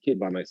when I was a kid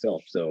by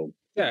myself. So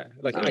yeah,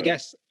 like I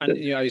guess, and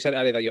you said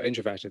earlier that you're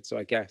introverted, so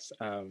I guess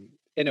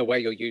in a way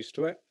you're used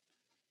to it.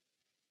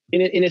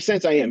 In a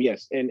sense, I am,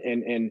 yes, and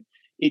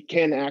it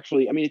can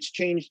actually. I mean, it's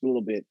changed a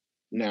little bit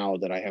now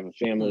that I have a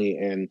family,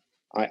 and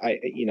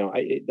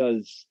it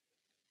does.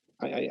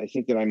 I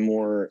think that I'm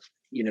more,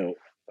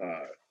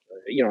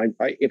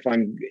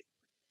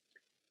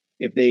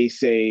 if they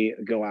say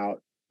go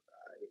out,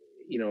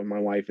 my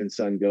wife and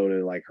son go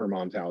to like her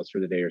mom's house for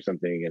the day or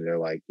something, and they're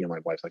like, my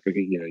wife's like,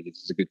 okay,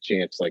 this is a good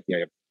chance, like,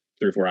 3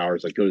 or 4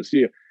 hours, like go to the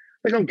studio.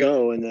 Like I'll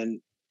go, and then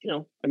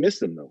I miss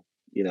them though,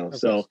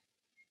 so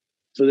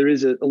there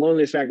is a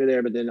loneliness factor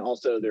there, but then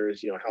also there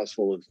is a house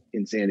full of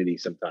insanity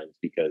sometimes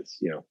because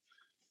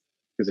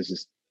it's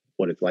just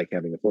what it's like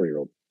having a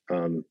 4-year-old.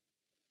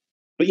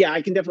 But yeah,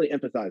 I can definitely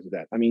empathize with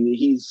that. I mean,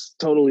 he's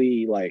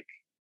totally like,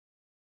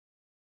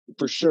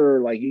 for sure,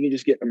 like you can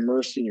just get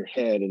immersed in your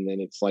head, and then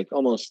it's like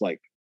almost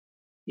like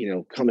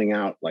coming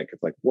out, like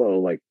it's like, whoa,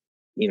 like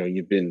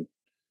you've been,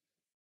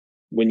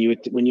 when you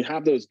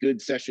have those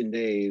good session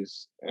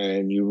days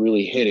and you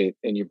really hit it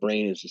and your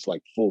brain is just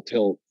like full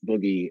tilt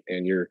boogie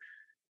and you're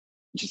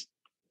just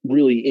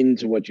really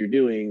into what you're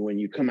doing, when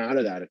you come out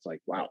of that, it's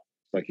like, wow,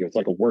 it's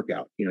like a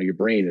workout. Your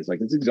brain is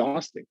like, it's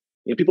exhausting.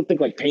 People think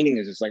like painting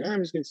is just like,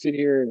 I'm just gonna sit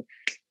here,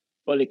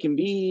 but it can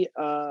be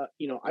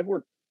I've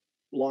worked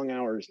long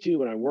hours too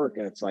when I work,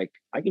 and it's like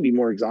I can be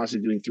more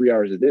exhausted doing 3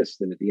 hours of this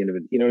than at the end of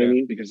it. You know what I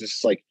mean? Because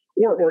it's like,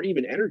 or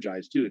even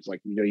energized too. It's like,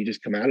 you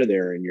just come out of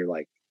there and you're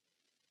like,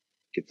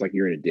 it's like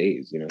you're in a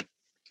daze,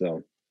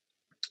 So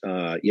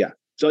yeah.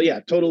 So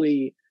yeah,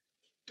 totally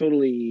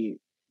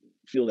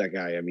feel that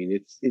guy. I mean,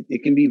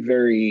 it can be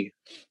very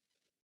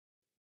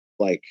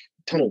like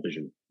tunnel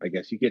vision. I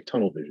guess you get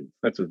tunnel vision.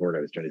 That's the word I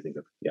was trying to think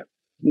of. Yeah,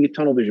 you get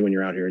tunnel vision when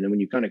you're out here, and then when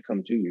you kind of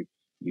come to,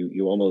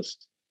 you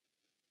almost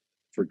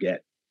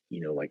forget.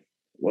 Like,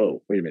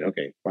 whoa, wait a minute.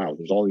 Okay, wow,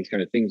 there's all these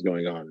kind of things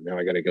going on. And now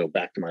I got to go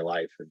back to my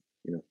life, and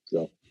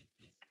so.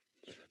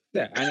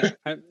 Yeah,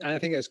 and I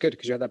think it's good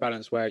because you have that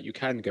balance where you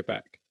can go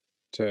back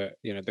to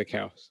the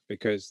chaos,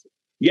 because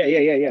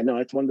yeah. No,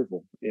 it's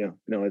wonderful. Yeah,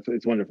 no,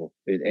 it's wonderful.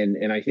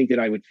 And I think that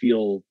I would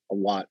feel a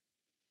lot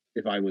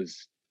if I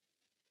was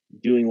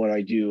doing what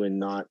I do and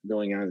not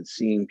going out and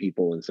seeing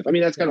people and stuff. I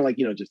mean, that's kind of like,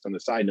 just on the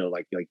side note,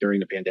 like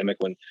during the pandemic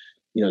when,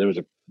 there was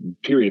a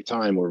period of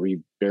time where we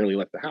barely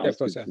left the house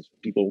because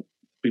people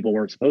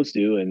weren't supposed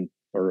to, and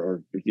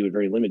or do it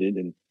very limited.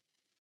 And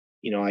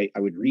I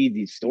would read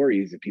these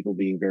stories of people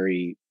being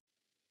very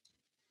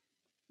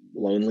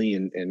lonely,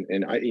 and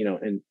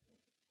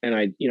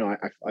I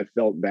I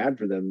felt bad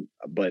for them,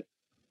 but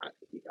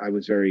I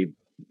was very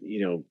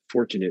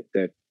fortunate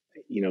that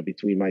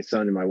between my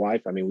son and my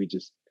wife, I mean,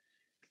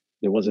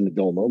 there wasn't a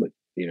dull moment.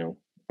 We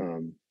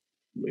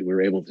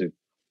were able to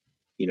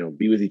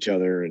be with each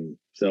other, and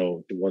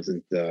so it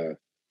wasn't that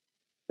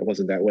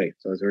way.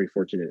 So I was very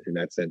fortunate in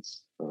that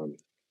sense. And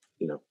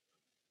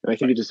I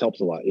think it just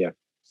helps a lot. Yeah.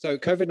 So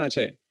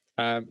COVID-19.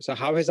 So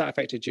how has that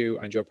affected you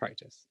and your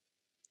practice?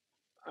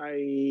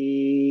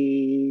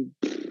 I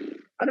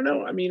don't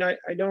know. I mean, I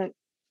don't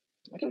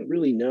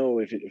really know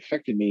if it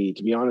affected me,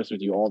 to be honest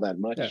with you, all that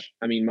much. Yeah.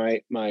 I mean,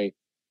 my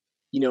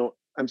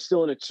I'm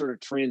still in a sort of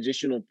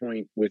transitional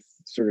point with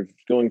sort of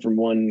going from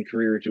one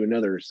career to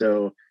another.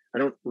 So I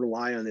don't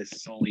rely on this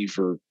solely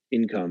for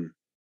income.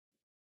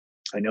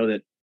 I know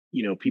that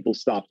people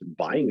stopped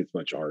buying as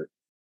much art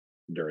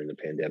during the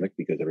pandemic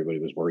because everybody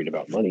was worried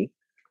about money,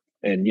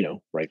 and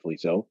rightfully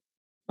so.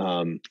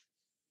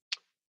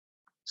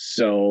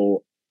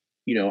 So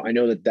I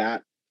know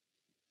that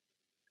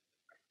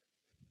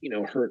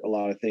hurt a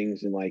lot of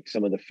things in like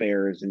some of the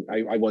fairs, and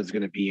I was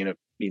going to be in a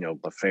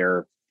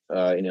fair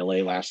in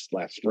LA last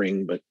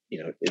spring, but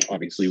it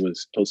obviously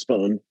was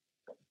postponed.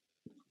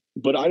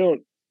 But I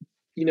don't,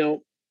 there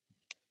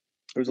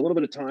was a little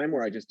bit of time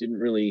where I just didn't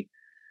really,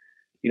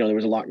 there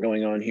was a lot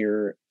going on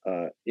here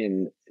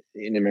in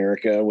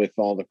America with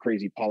all the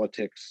crazy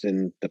politics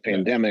and the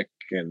pandemic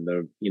and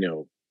the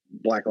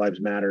Black Lives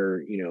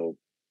Matter.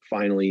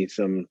 Finally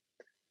some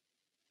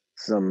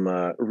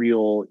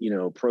real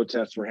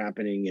protests were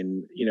happening,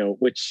 and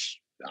which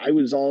I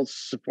was all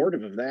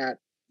supportive of that,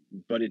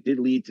 but it did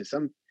lead to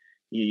some.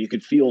 You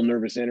could feel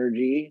nervous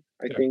energy,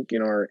 I think,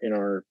 in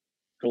our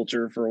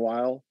culture for a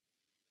while.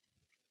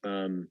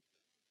 And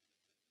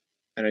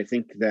I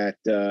think that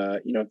I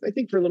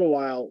think for a little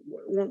while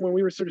when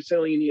we were sort of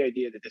settling in the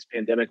idea that this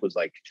pandemic was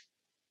like,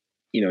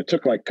 it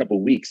took like a couple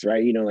of weeks,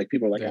 right? Like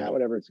people were like,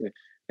 whatever, it's gonna.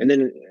 And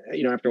then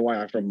after a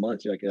while, after a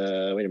month, you're like,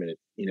 wait a minute,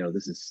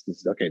 this is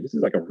okay. This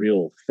is like a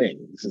real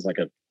thing. This is like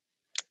this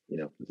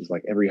is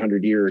like every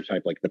 100-year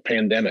type, like the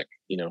pandemic.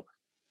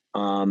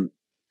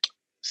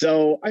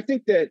 So I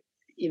think that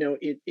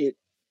it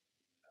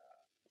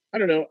I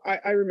don't know.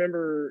 I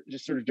remember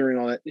just sort of during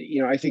all that,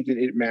 I think that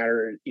it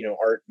mattered,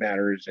 art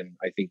matters. And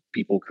I think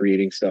people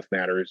creating stuff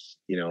matters,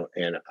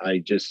 and I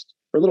just,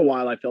 for a little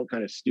while, I felt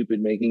kind of stupid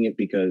making it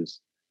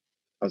because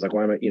I was like,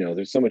 why am I,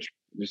 there's so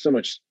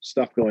much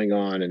stuff going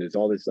on. And there's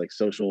all this like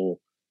social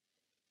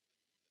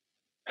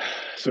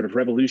sort of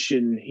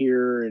revolution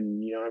here.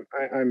 And,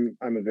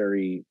 I'm a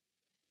very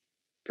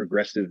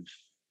progressive,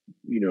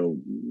 liberal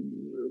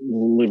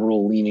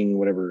leaning,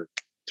 whatever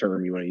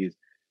term you want to use.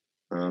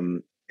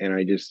 And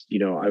I just,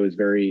 I was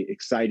very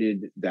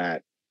excited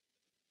that,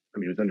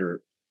 it was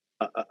under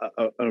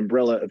an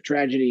umbrella of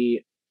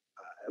tragedy,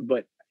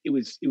 but it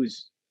was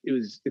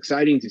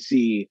exciting to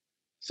see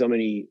so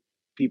many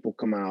people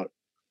come out.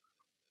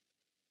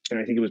 And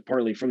I think it was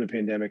partly from the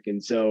pandemic.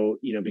 And so,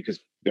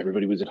 because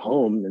everybody was at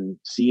home and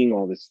seeing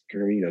all this,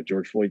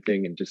 George Floyd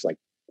thing and just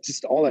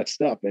all that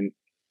stuff. And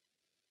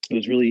it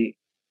was really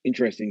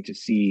interesting to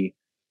see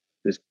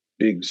this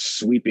big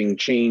sweeping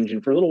change.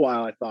 And for a little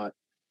while, I thought,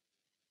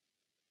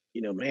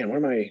 man, what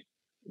am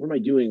I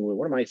doing?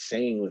 What am I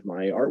saying with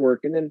my artwork?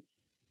 And then,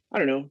 I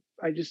don't know,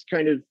 I just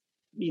kind of,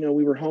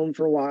 we were home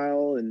for a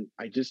while, and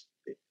I just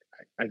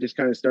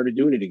kind of started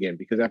doing it again,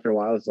 because after a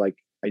while, it's like,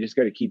 I just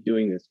got to keep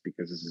doing this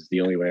because this is the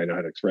only way I know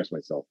how to express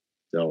myself.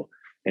 So,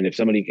 and if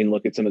somebody can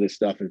look at some of this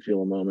stuff and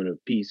feel a moment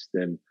of peace,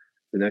 then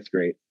that's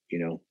great,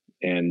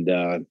 and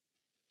I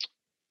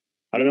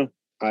don't know.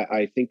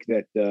 I think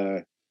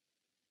that,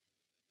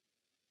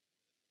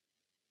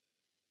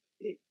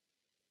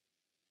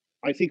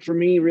 I think for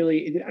me,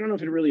 really, I don't know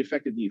if it really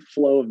affected the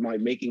flow of my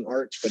making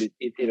art, but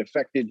it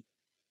affected,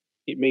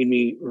 it made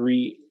me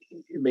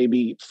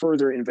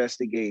further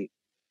investigate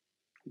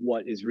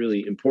what is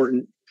really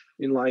important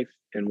in life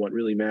and what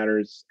really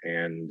matters.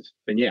 And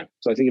yeah,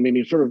 so I think it made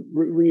me sort of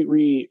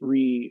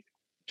retool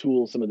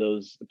some of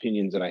those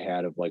opinions that I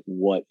had of like,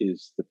 what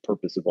is the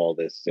purpose of all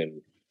this and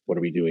what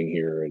are we doing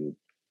here? And,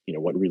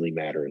 what really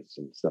matters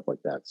and stuff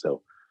like that.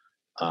 So,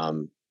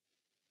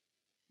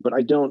 but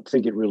I don't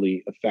think it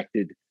really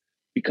affected,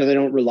 because I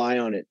don't rely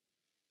on it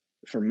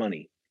for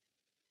money.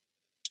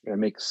 I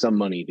make some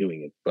money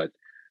doing it, but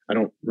I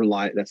don't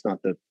rely, that's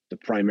not the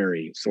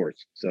primary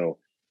source. So,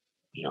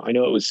 I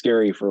know it was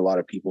scary for a lot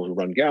of people who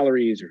run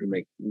galleries or who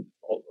make,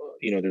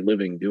 their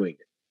living doing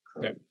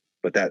it.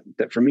 But that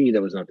for me,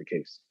 that was not the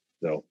case.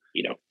 So,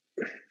 yeah,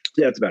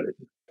 that's about it.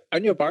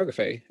 On your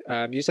biography,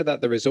 you said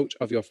that the result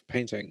of your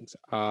paintings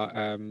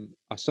are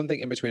something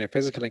in between a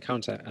physical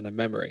encounter and a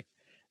memory.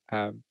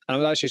 And I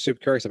was actually super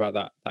curious about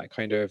that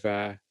kind of,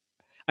 I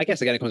guess,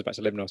 again, it comes back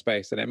to liminal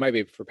space, and it might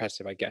be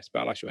repetitive, I guess,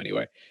 but I'll ask you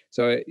anyway.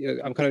 So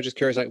I'm kind of just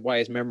curious, like, why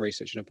is memory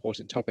such an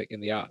important topic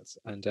in the arts?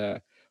 And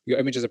your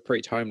images are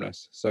pretty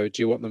timeless. So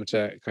do you want them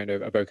to kind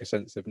of evoke a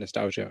sense of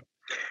nostalgia?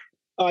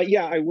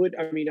 Yeah, I would.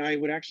 I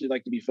would actually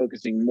like to be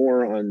focusing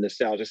more on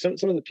nostalgia. Some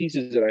of the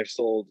pieces that I've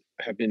sold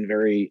have been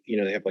very,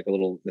 they have like a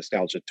little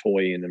nostalgia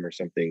toy in them or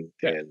something.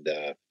 Yeah. And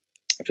I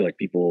feel like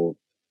people,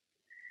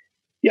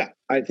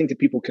 I think that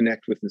people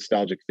connect with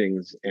nostalgic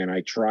things, and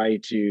I try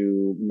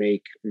to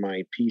make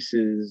my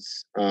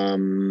pieces,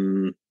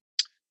 in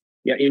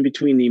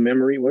between the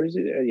memory. What is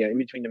it? In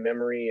between the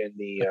memory and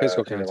the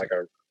physical counter. Like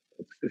a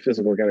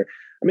physical counter.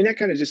 That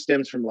kind of just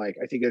stems from like,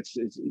 I think it's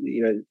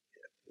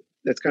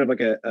that's kind of like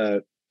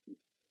a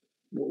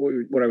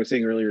what I was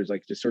saying earlier is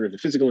like just sort of the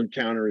physical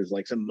encounter is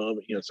like some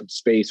moment, some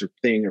space or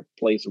thing or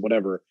place or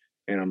whatever.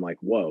 And I'm like,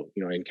 whoa,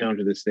 I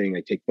encounter this thing,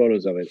 I take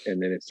photos of it.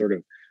 And then it's sort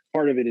of,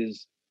 part of it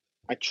is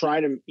I try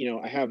to,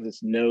 I have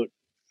these notes,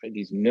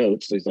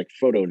 there's like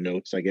photo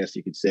notes, I guess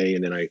you could say.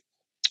 And then I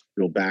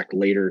go back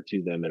later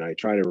to them and I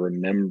try to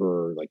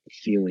remember like the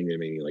feeling that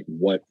made me, like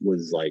what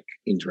was like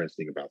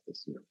interesting about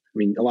this.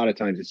 A lot of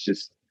times it's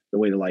just the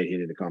way the light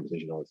hit in the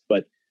composition, all this.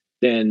 But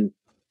then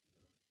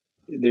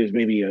there's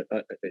maybe an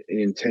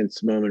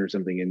intense moment or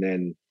something, and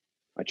then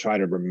I try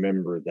to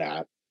remember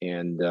that.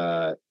 And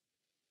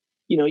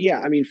yeah,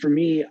 I mean, for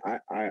me,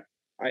 I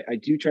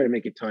do try to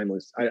make it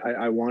timeless.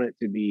 I want it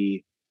to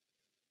be.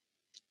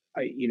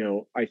 I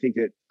think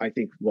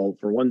well,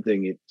 for one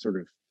thing, it sort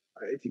of,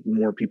 I think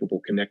more people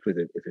will connect with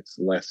it if it's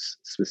less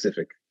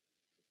specific.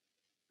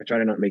 I try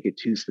to not make it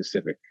too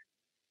specific,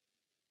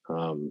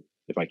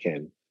 if I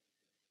can.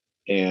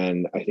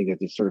 And I think that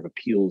this sort of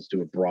appeals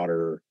to a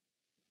broader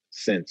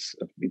sense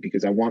of,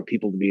 because I want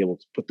people to be able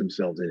to put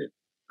themselves in it.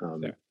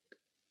 Yeah.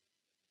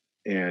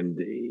 And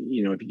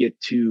if you get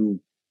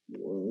too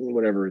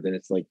whatever, then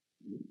it's like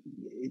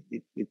I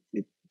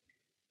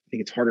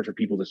think it's harder for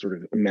people to sort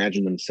of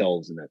imagine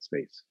themselves in that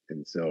space.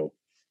 And so,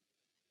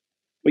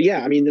 but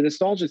yeah, I mean, the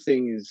nostalgia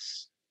thing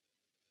is,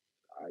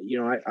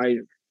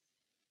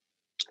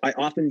 I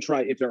often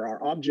try, if there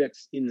are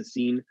objects in the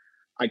scene,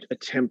 I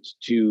attempt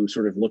to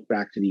sort of look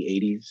back to the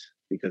 80s,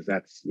 because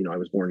that's, I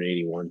was born in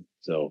 81.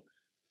 So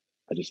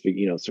I just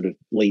figure, sort of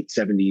late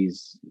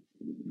 70s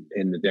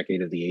and the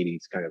decade of the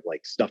 80s, kind of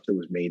like stuff that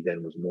was made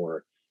then was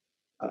more,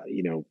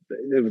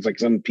 there was like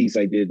some piece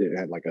I did that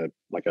had like a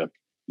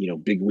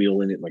big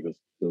wheel in it, like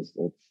those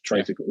old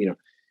tricycle,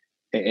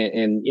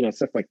 and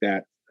stuff like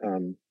that.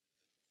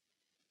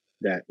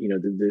 That,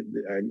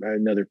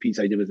 another piece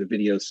I did was a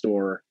video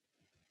store,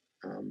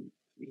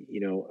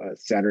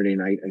 Saturday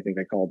night, I think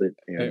I called it.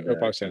 And,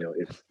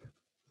 it's,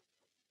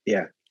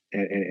 yeah.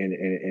 And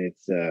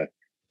it's,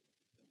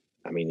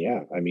 I mean,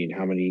 yeah, I mean,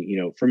 how many,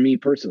 for me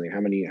personally, how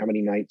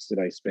many nights did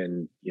I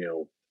spend,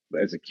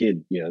 as a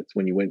kid, it's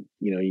when you went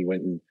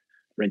and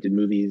rented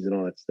movies and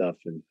all that stuff.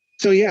 And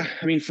so, yeah,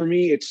 I mean, for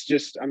me, it's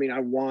just, I mean, I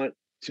want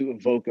to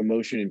evoke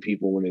emotion in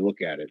people when they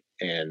look at it.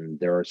 And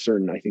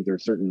I think there are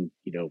certain,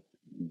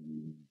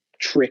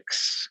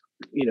 tricks,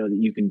 that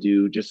you can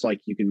do, just like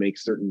you can make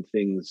certain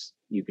things,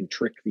 you can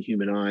trick the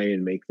human eye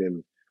and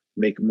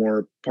make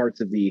more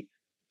parts of the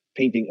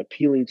painting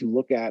appealing to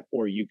look at,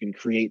 or you can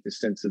create the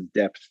sense of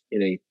depth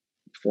in a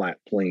flat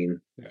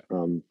plane,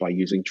 by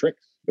using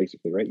tricks,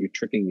 basically, right? You're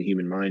tricking the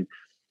human mind.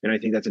 And I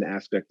think that's an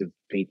aspect of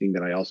painting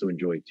that I also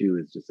enjoy too,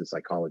 is just the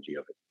psychology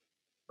of it.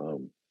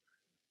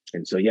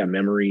 And so, yeah,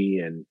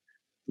 memory and,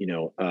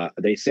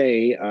 they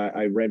say,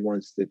 I read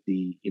once that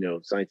the,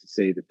 scientists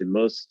say that the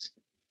most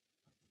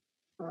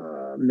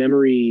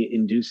memory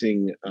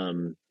inducing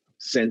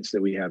sense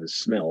that we have is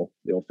smell,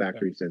 the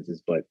olfactory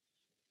senses. But,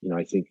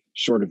 I think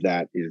short of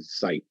that is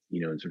sight,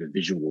 and sort of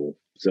visual.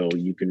 So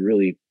you can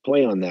really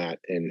play on that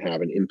and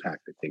have an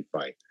impact, I think,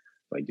 by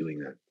doing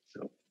that.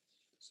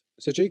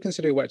 So do you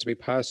consider your work to be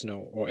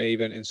personal, or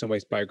even in some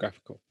ways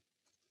biographical?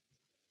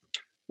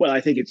 Well,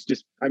 I think it's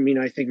just, I mean,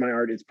 I think my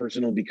art is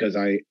personal because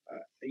I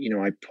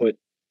put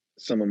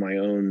some of my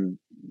own,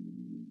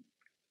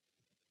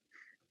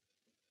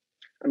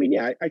 I mean,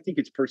 yeah, I think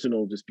it's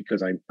personal just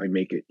because I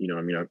make it,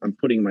 I mean, I'm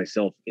putting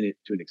myself in it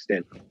to an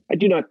extent. I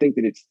do not think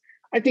that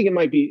I think it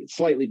might be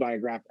slightly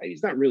biographical.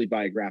 It's not really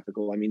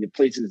biographical. I mean, the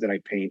places that I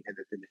paint,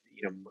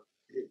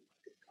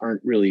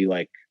 aren't really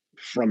like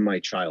from my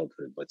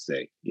childhood, let's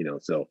say,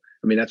 so,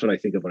 I mean, that's what I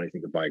think of when I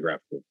think of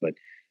biographical. But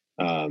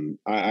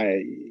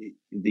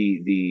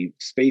the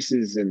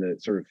spaces and the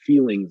sort of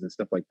feelings and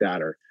stuff like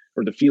that, or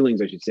the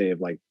feelings, I should say, of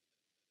like,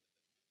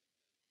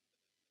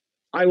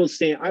 I will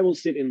sit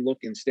and look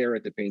and stare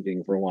at the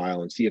painting for a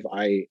while and see if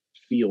I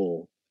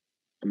feel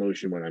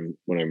emotion when I'm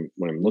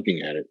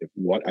looking at it. If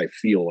what I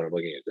feel when I'm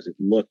looking at it,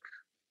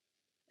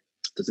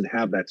 does it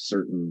have that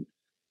certain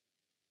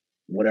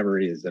whatever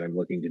it is that I'm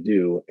looking to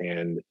do?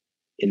 And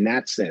in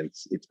that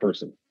sense, it's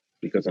personal,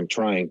 because I'm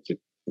trying to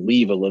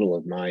leave a little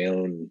of my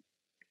own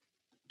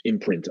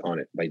imprint on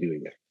it by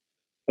doing that,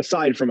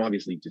 aside from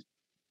obviously just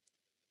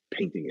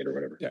painting it or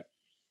whatever. Yeah.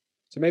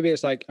 So maybe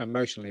it's like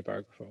emotionally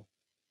biographical.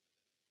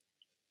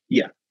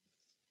 Yeah.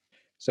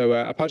 So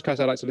a podcast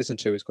I like to listen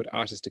to is called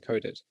Artist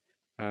Decoded.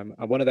 And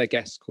one of their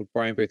guests, called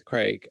Brian Booth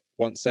Craig,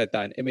 once said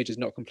that an image is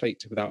not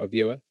complete without a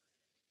viewer.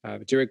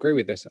 Do you agree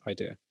with this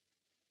idea?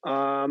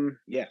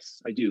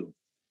 Yes, I do.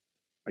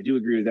 I do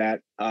agree with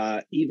that.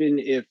 Even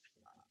if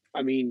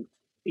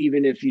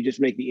you just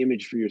make the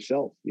image for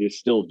yourself, you're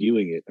still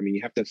viewing it. I mean,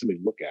 you have to have somebody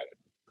look at it,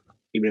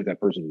 even if that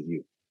person is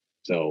you.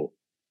 So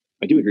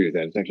I do agree with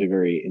that. It's actually a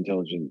very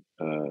intelligent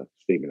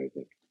statement, I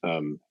think.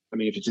 I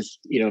mean, if it's just,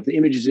 if the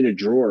image is in a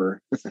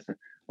drawer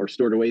or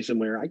stored away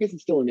somewhere, I guess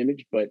it's still an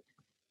image. But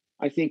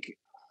I think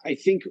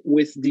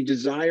with the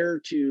desire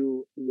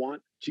to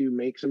want to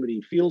make somebody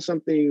feel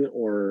something,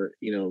 or,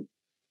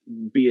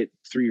 be it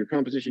through your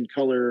composition,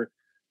 color,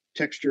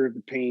 texture of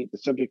the paint, the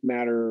subject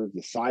matter,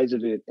 the size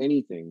of it,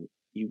 anything,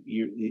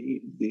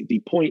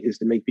 the point is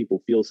to make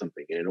people feel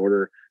something. And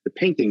the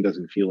painting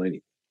doesn't feel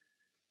anything.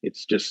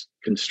 It's just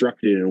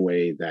constructed in a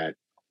way that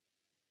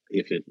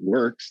if it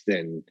works,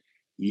 then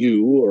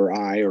you or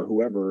I or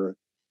whoever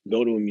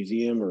go to a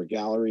museum or a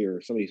gallery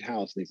or somebody's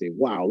house and they say,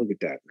 wow, look at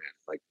that, man.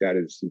 Like, that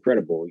is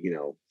incredible,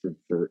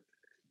 for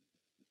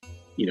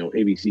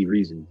ABC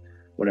reason,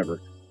 whatever.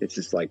 It's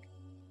just like,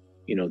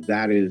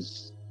 that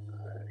is,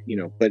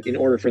 but in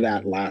order for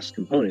that last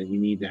component, you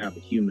need to have a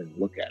human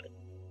look at it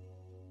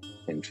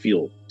and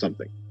feel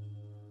something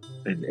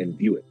and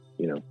view it,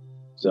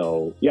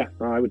 So yeah,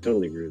 I would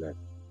totally agree with that.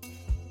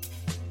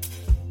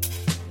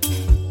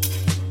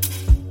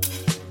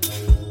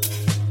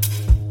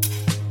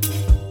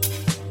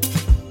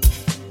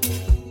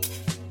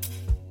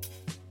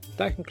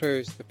 That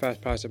concludes the first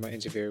part of my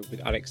interview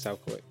with Alex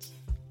Selkowitz.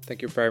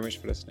 Thank you very much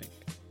for listening.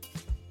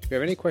 If you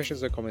have any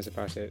questions or comments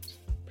about it,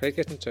 please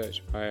get in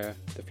touch via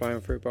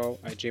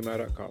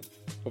theflyingfruitbowl@gmail.com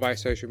or via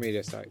social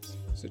media sites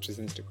such as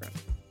Instagram.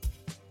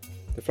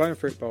 The Flying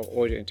Fruit Bowl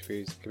audio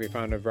interviews can be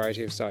found on a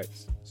variety of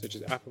sites such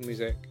as Apple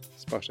Music,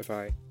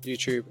 Spotify,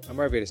 YouTube, and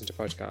wherever you listen to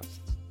podcasts.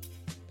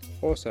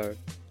 Also,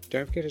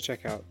 don't forget to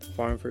check out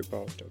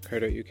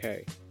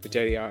theflyingfruitbowl.co.uk for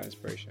daily art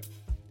inspiration.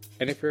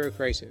 And if you're a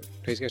creative,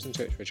 please get in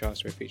touch for a chance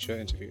to be featured or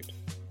interviewed.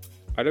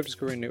 I love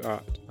discovering new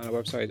art, and our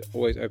website is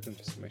always open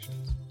for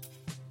submissions.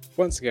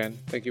 Once again,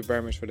 thank you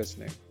very much for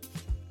listening.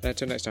 And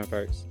until next time,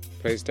 folks,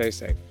 please stay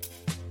safe.